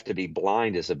you would have to be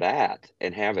blind as a bat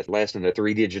and have it less than a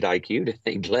 3-digit IQ to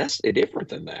think less different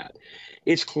than that.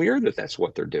 It's clear that that's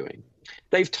what they're doing.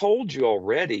 They've told you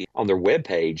already on their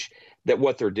webpage that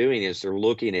what they're doing is they're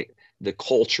looking at the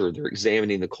culture, they're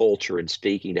examining the culture and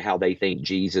speaking to how they think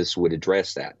Jesus would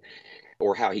address that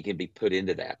or how he can be put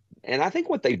into that. And I think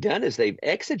what they've done is they've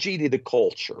exegeted the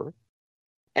culture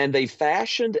and they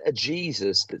fashioned a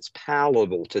Jesus that's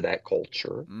palatable to that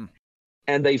culture.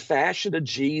 And they fashioned a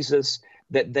Jesus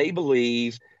that they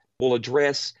believe will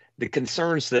address the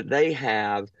concerns that they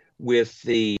have with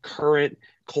the current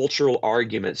cultural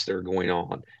arguments that are going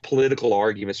on, political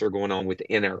arguments that are going on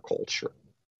within our culture.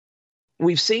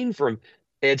 We've seen from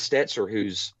Ed Stetzer,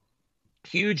 who's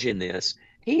huge in this,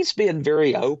 he's been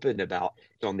very open about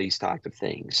on these type of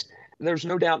things. There's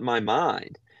no doubt in my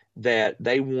mind that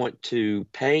they want to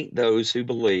paint those who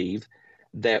believe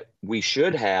that we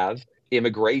should have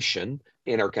immigration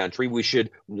in our country. We should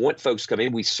want folks to come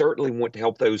in. We certainly want to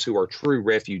help those who are true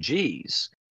refugees.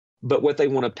 But what they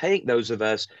want to paint those of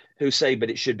us who say, but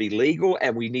it should be legal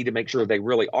and we need to make sure they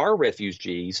really are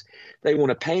refugees, they want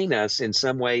to paint us in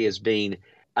some way as being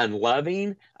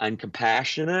unloving,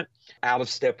 uncompassionate, out of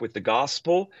step with the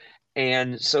gospel.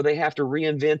 And so they have to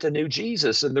reinvent a new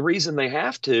Jesus. And the reason they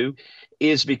have to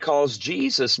is because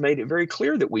Jesus made it very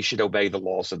clear that we should obey the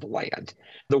laws of the land.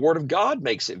 The Word of God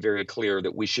makes it very clear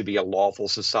that we should be a lawful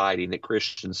society and that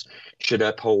Christians should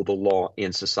uphold the law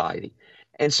in society.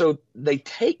 And so they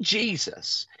take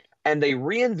Jesus and they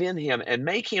reinvent him and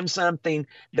make him something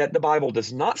that the Bible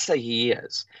does not say he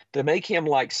is, to make him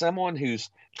like someone who's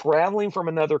traveling from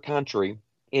another country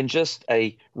in just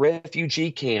a refugee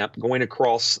camp going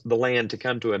across the land to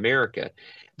come to America.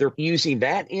 They're using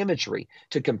that imagery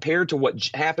to compare to what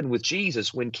happened with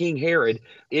Jesus when King Herod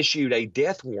issued a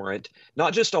death warrant,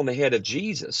 not just on the head of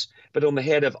Jesus, but on the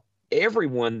head of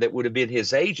everyone that would have been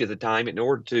his age at the time. In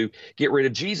order to get rid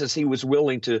of Jesus, he was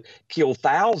willing to kill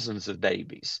thousands of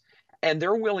babies. And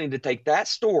they're willing to take that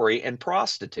story and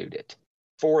prostitute it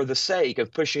for the sake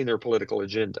of pushing their political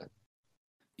agenda.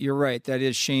 You're right. That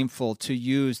is shameful to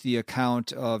use the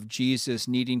account of Jesus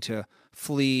needing to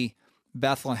flee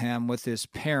Bethlehem with his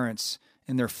parents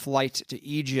in their flight to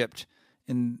Egypt,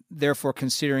 and therefore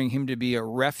considering him to be a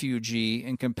refugee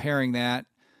and comparing that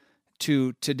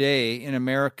to today in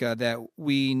America, that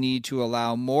we need to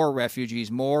allow more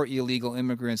refugees, more illegal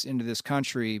immigrants into this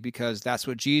country because that's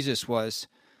what Jesus was.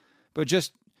 But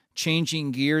just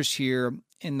changing gears here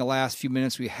in the last few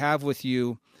minutes we have with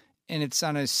you, and it's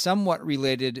on a somewhat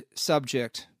related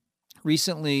subject.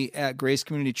 Recently at Grace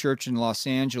Community Church in Los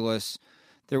Angeles,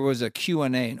 there was a Q&A,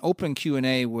 an open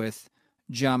Q&A with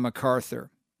John MacArthur,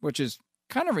 which is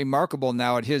kind of remarkable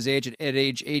now at his age. At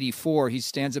age 84, he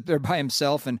stands up there by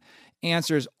himself and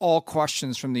answers all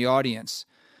questions from the audience.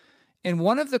 And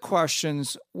one of the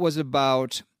questions was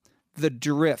about the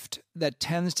drift that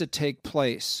tends to take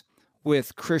place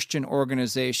with Christian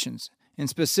organizations, and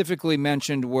specifically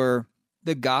mentioned were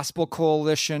the Gospel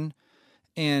Coalition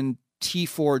and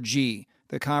T4G,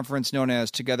 the conference known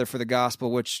as Together for the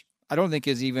Gospel, which I don't think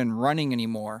is even running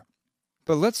anymore.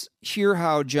 But let's hear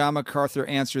how John MacArthur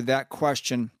answered that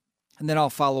question, and then I'll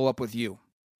follow up with you.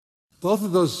 Both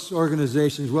of those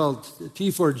organizations, well,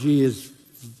 T4G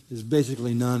is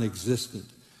basically non-existent.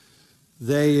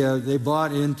 They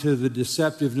bought into the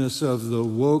deceptiveness of the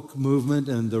woke movement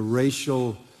and the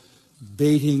racial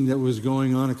baiting that was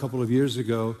going on a couple of years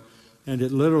ago, and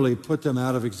it literally put them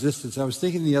out of existence. I was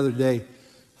thinking the other day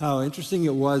how interesting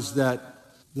it was that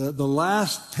the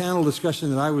last panel discussion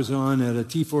that I was on at a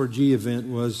T4G event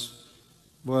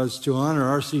was to honor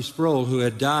R.C. Sproul, who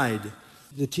had died.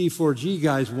 The T4G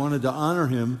guys wanted to honor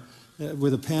him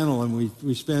with a panel, and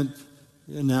we spent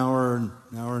an hour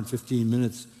and 15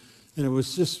 minutes. And it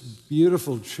was just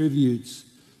beautiful tributes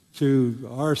to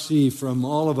R.C. from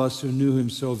all of us who knew him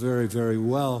so very, very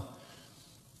well.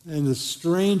 And the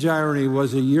strange irony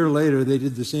was a year later, they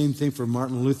did the same thing for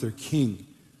Martin Luther King,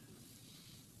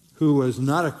 who was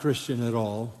not a Christian at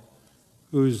all,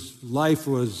 whose life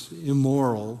was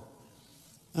immoral.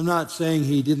 I'm not saying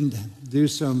he didn't do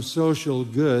some social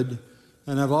good,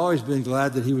 and I've always been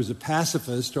glad that he was a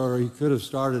pacifist, or he could have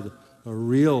started a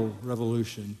real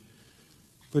revolution.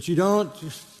 But you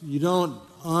don't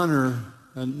honor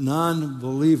a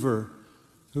non-believer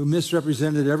who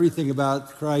misrepresented everything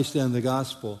about Christ and the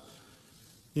gospel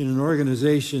in an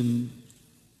organization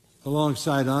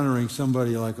alongside honoring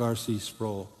somebody like R.C.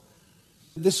 Sproul.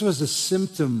 This was a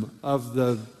symptom of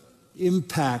the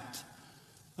impact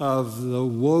of the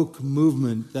woke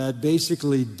movement that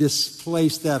basically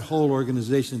displaced that whole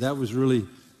organization. That was really,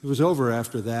 it was over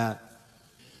after that.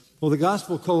 Well, the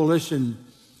Gospel Coalition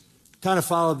kind of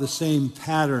followed the same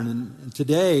pattern. And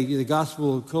today, the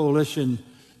Gospel Coalition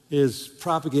is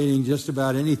propagating just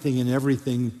about anything and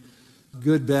everything,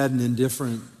 good, bad, and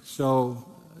indifferent. So,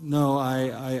 no,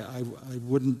 I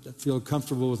wouldn't feel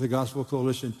comfortable with the Gospel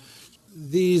Coalition.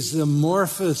 These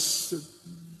amorphous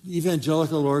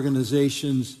evangelical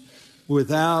organizations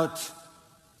without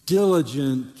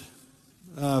diligent,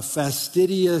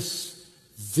 fastidious,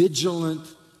 vigilant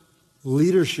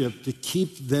leadership to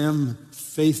keep them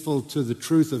faithful to the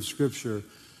truth of Scripture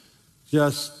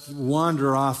just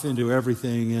wander off into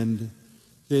everything, and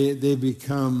they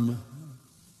become,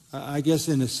 I guess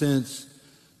in a sense,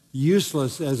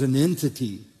 useless as an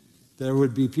entity. There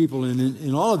would be people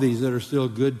in all of these that are still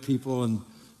good people and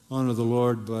honor the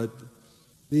Lord, but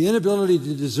the inability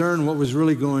to discern what was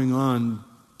really going on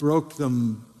broke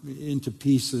them into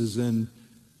pieces. And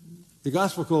the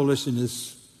Gospel Coalition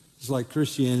is like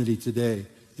Christianity today.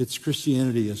 It's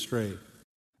Christianity astray.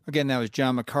 Again, that was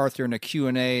John MacArthur in a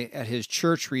Q&A at his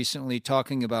church recently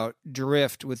talking about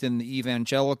drift within the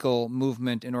evangelical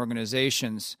movement and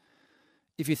organizations.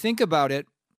 If you think about it,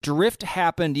 drift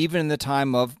happened even in the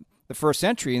time of the first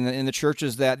century in the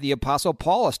churches that the Apostle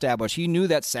Paul established. He knew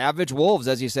that savage wolves,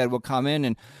 as he said, would come in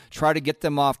and try to get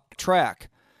them off track.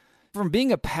 From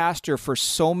being a pastor for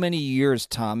so many years,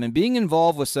 Tom, and being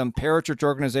involved with some parachurch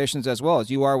organizations as well as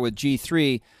you are with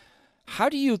G3, how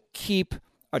do you keep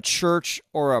a church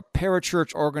or a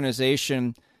parachurch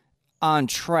organization on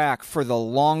track for the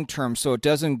long term so it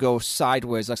doesn't go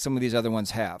sideways like some of these other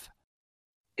ones have?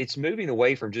 It's moving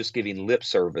away from just giving lip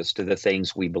service to the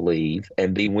things we believe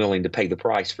and being willing to pay the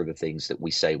price for the things that we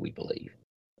say we believe.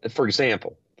 For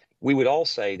example, we would all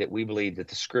say that we believe that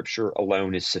the Scripture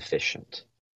alone is sufficient.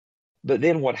 But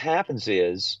then what happens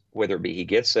is, whether it be He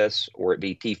Gets Us or it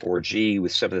be T4G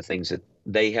with some of the things that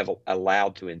they have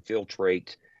allowed to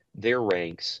infiltrate their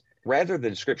ranks, rather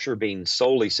than Scripture being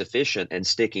solely sufficient and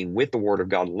sticking with the Word of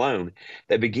God alone,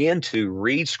 they begin to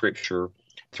read Scripture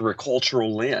through a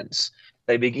cultural lens.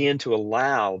 They begin to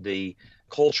allow the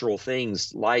cultural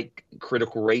things like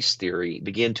critical race theory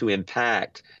begin to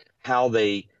impact how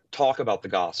they talk about the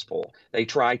gospel. They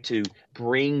try to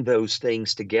bring those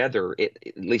things together, at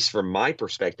least from my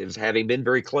perspective, having been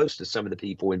very close to some of the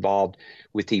people involved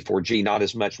with T4G, not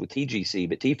as much with TGC,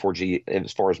 but T4G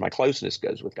as far as my closeness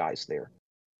goes with guys there.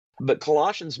 But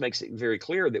Colossians makes it very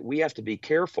clear that we have to be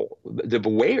careful, to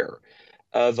beware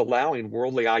of allowing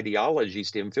worldly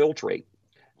ideologies to infiltrate.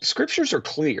 Scriptures are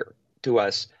clear to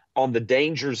us on the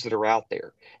dangers that are out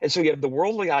there. And so you have the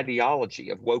worldly ideology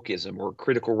of wokeism or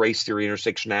critical race theory,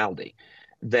 intersectionality,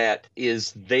 that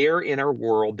is there in our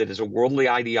world, that is a worldly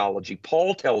ideology.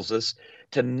 Paul tells us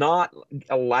to not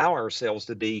allow ourselves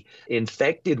to be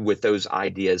infected with those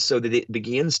ideas so that it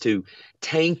begins to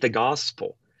taint the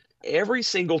gospel. Every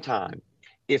single time,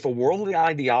 if a worldly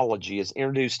ideology is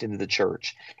introduced into the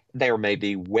church, there may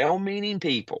be well-meaning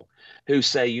people who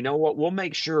say, you know what, we'll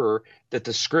make sure that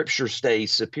the Scripture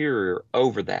stays superior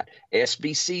over that.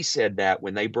 SBC said that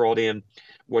when they brought in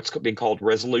what's been called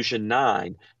Resolution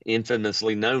 9,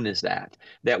 infamously known as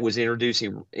that was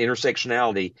introducing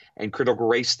intersectionality and critical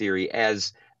race theory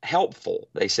as helpful.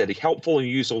 They said a helpful and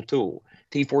useful tool.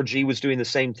 T4G was doing the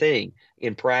same thing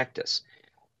in practice.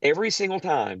 Every single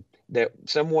time that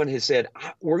someone has said,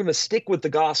 we're going to stick with the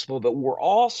gospel, but we're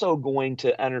also going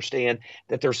to understand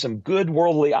that there's some good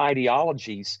worldly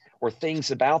ideologies or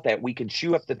things about that. We can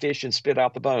chew up the fish and spit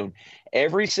out the bone.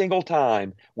 Every single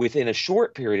time, within a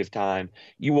short period of time,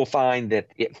 you will find that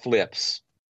it flips.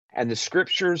 And the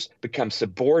Scriptures become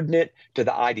subordinate to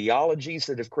the ideologies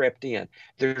that have crept in.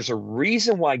 There's a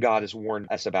reason why God has warned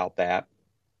us about that.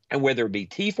 And whether it be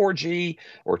T4G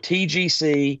or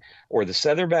TGC or the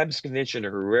Southern Baptist Convention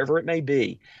or whoever it may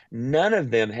be, none of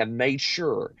them have made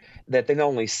sure that they not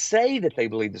only say that they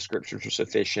believe the Scriptures are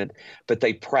sufficient, but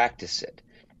they practice it.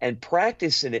 And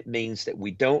practicing it means that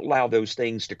we don't allow those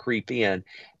things to creep in,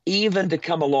 even to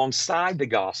come alongside the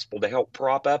gospel to help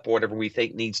prop up whatever we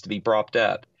think needs to be propped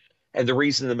up. And the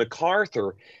reason that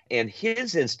MacArthur and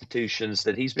his institutions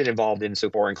that he's been involved in so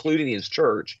far, including his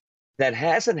church, that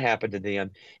hasn't happened to them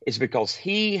is because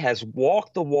he has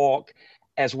walked the walk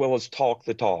as well as talked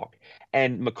the talk.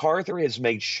 And MacArthur has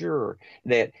made sure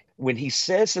that when he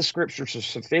says the Scriptures are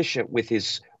sufficient with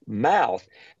his mouth,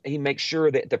 he makes sure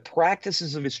that the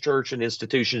practices of his church and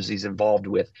institutions he's involved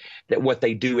with, that what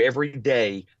they do every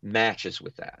day matches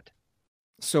with that.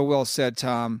 So well said,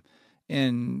 Tom.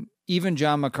 And even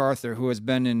John MacArthur, who has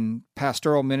been in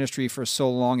pastoral ministry for so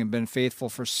long and been faithful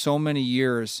for so many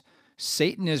years,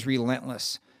 Satan is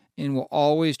relentless and will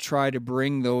always try to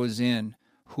bring those in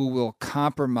who will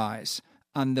compromise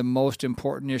on the most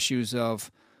important issues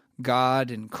of God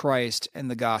and Christ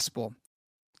and the gospel.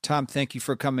 Tom, thank you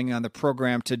for coming on the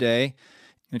program today.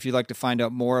 And if you'd like to find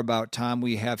out more about Tom,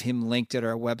 we have him linked at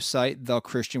our website,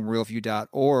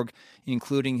 thechristianworldview.org,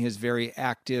 including his very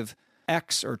active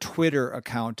X or Twitter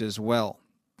account as well.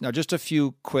 Now, just a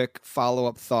few quick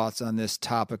follow-up thoughts on this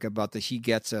topic about the He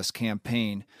Gets Us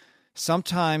campaign.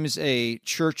 Sometimes a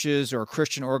church's or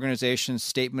Christian organization's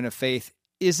statement of faith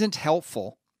isn't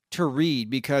helpful to read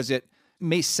because it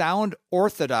may sound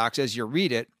orthodox as you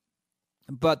read it,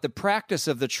 but the practice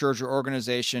of the church or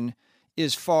organization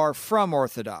is far from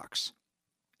orthodox.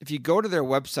 If you go to their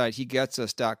website,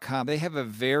 hegetsus.com, they have a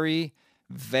very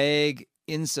vague,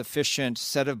 insufficient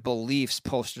set of beliefs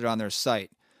posted on their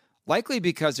site, likely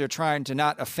because they're trying to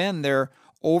not offend their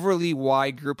overly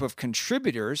wide group of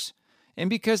contributors and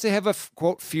because they have a,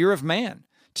 quote, fear of man,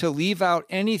 to leave out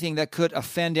anything that could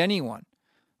offend anyone.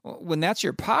 When that's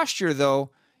your posture,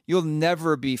 though, you'll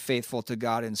never be faithful to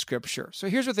God in Scripture. So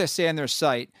here's what they say on their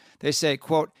site. They say,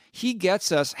 quote, He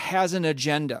Gets Us has an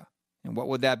agenda. And what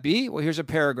would that be? Well, here's a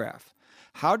paragraph.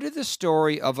 How did the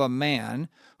story of a man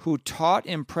who taught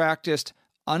and practiced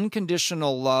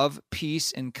unconditional love,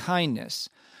 peace, and kindness,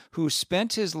 who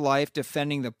spent his life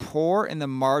defending the poor and the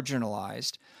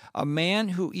marginalized, a man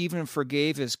who even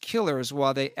forgave his killers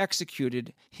while they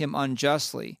executed him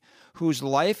unjustly, whose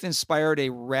life inspired a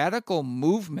radical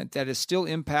movement that is still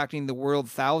impacting the world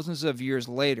thousands of years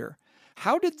later,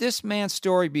 how did this man's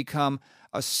story become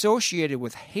associated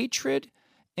with hatred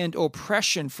and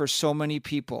oppression for so many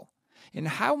people? And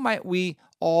how might we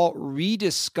all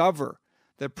rediscover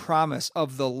the promise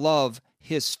of the love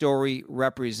his story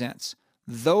represents?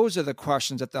 Those are the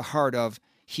questions at the heart of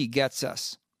He Gets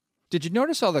Us. Did you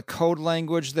notice all the code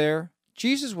language there?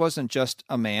 Jesus wasn't just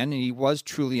a man, and he was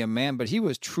truly a man, but he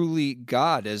was truly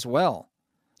God as well.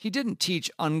 He didn't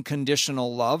teach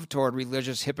unconditional love toward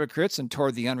religious hypocrites and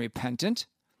toward the unrepentant.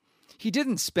 He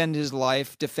didn't spend his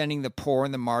life defending the poor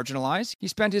and the marginalized. He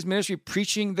spent his ministry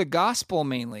preaching the gospel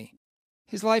mainly.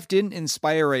 His life didn't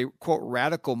inspire a, quote,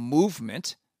 radical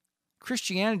movement.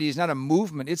 Christianity is not a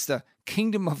movement. It's the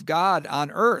kingdom of God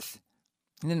on earth.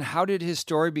 And then how did his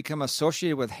story become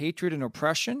associated with hatred and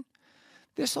oppression?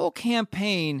 This whole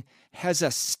campaign has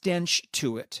a stench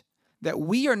to it, that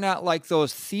we are not like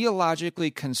those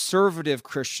theologically conservative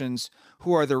Christians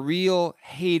who are the real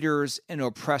haters and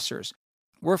oppressors.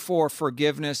 We're for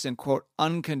forgiveness and, quote,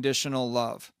 unconditional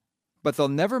love. But they'll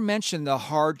never mention the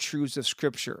hard truths of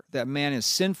Scripture, that man is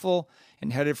sinful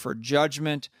and headed for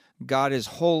judgment, God is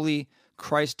holy,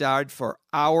 Christ died for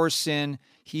our sin,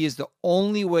 He is the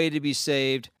only way to be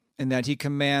saved, and that He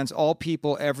commands all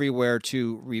people everywhere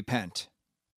to repent.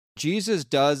 Jesus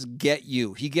does get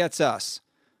you. He gets us.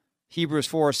 Hebrews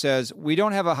 4 says, We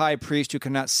don't have a high priest who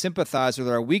cannot sympathize with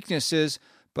our weaknesses,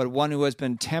 but one who has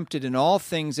been tempted in all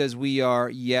things as we are,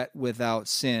 yet without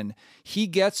sin. He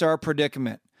gets our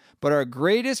predicament. But our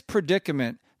greatest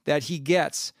predicament that He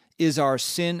gets is our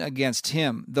sin against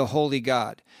Him, the holy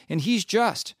God. And He's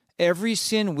just. Every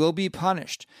sin will be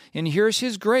punished. And here's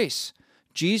His grace.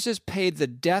 Jesus paid the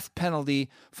death penalty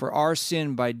for our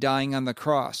sin by dying on the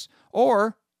cross.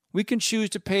 Or we can choose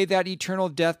to pay that eternal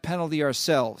death penalty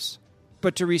ourselves.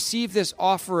 But to receive this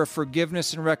offer of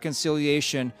forgiveness and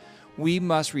reconciliation, we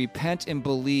must repent and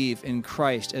believe in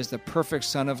Christ as the perfect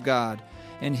Son of God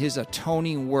and His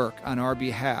atoning work on our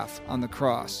behalf on the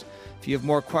cross. If you have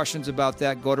more questions about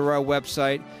that, go to our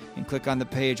website and click on the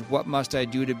page, What Must I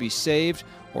Do to Be Saved?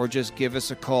 Or just give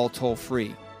us a call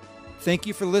toll-free. Thank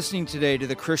you for listening today to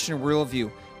the Christian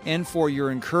Worldview and for your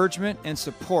encouragement and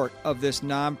support of this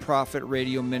nonprofit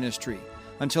radio ministry.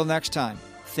 Until next time,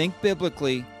 think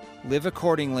biblically, live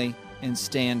accordingly, and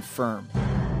stand firm.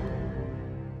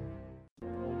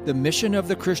 The mission of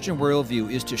the Christian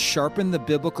Worldview is to sharpen the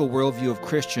biblical worldview of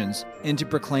Christians and to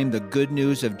proclaim the good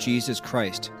news of Jesus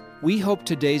Christ. We hope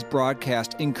today's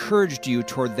broadcast encouraged you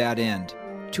toward that end.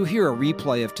 To hear a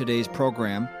replay of today's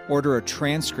program, order a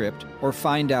transcript, or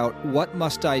find out what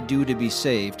must I do to be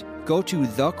saved, go to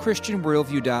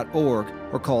thechristianworldview.org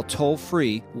or call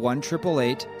toll-free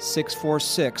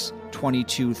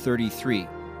 1-888-646-2233.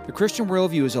 The Christian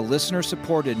Worldview is a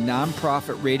listener-supported,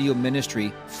 nonprofit radio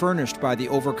ministry furnished by the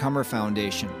Overcomer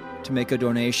Foundation. To make a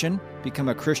donation, become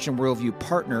a Christian Worldview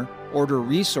partner, order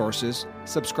resources,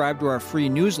 subscribe to our free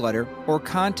newsletter, or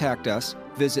contact us,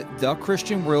 visit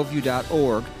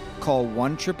thechristianworldview.org, call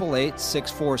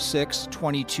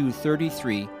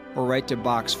 1-888-646-2233, or write to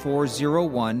Box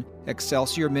 401,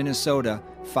 Excelsior, Minnesota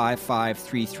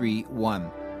 55331.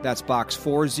 That's Box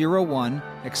 401,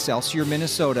 Excelsior,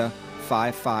 Minnesota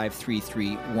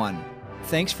 55331.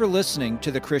 Thanks for listening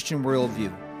to The Christian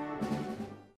Worldview.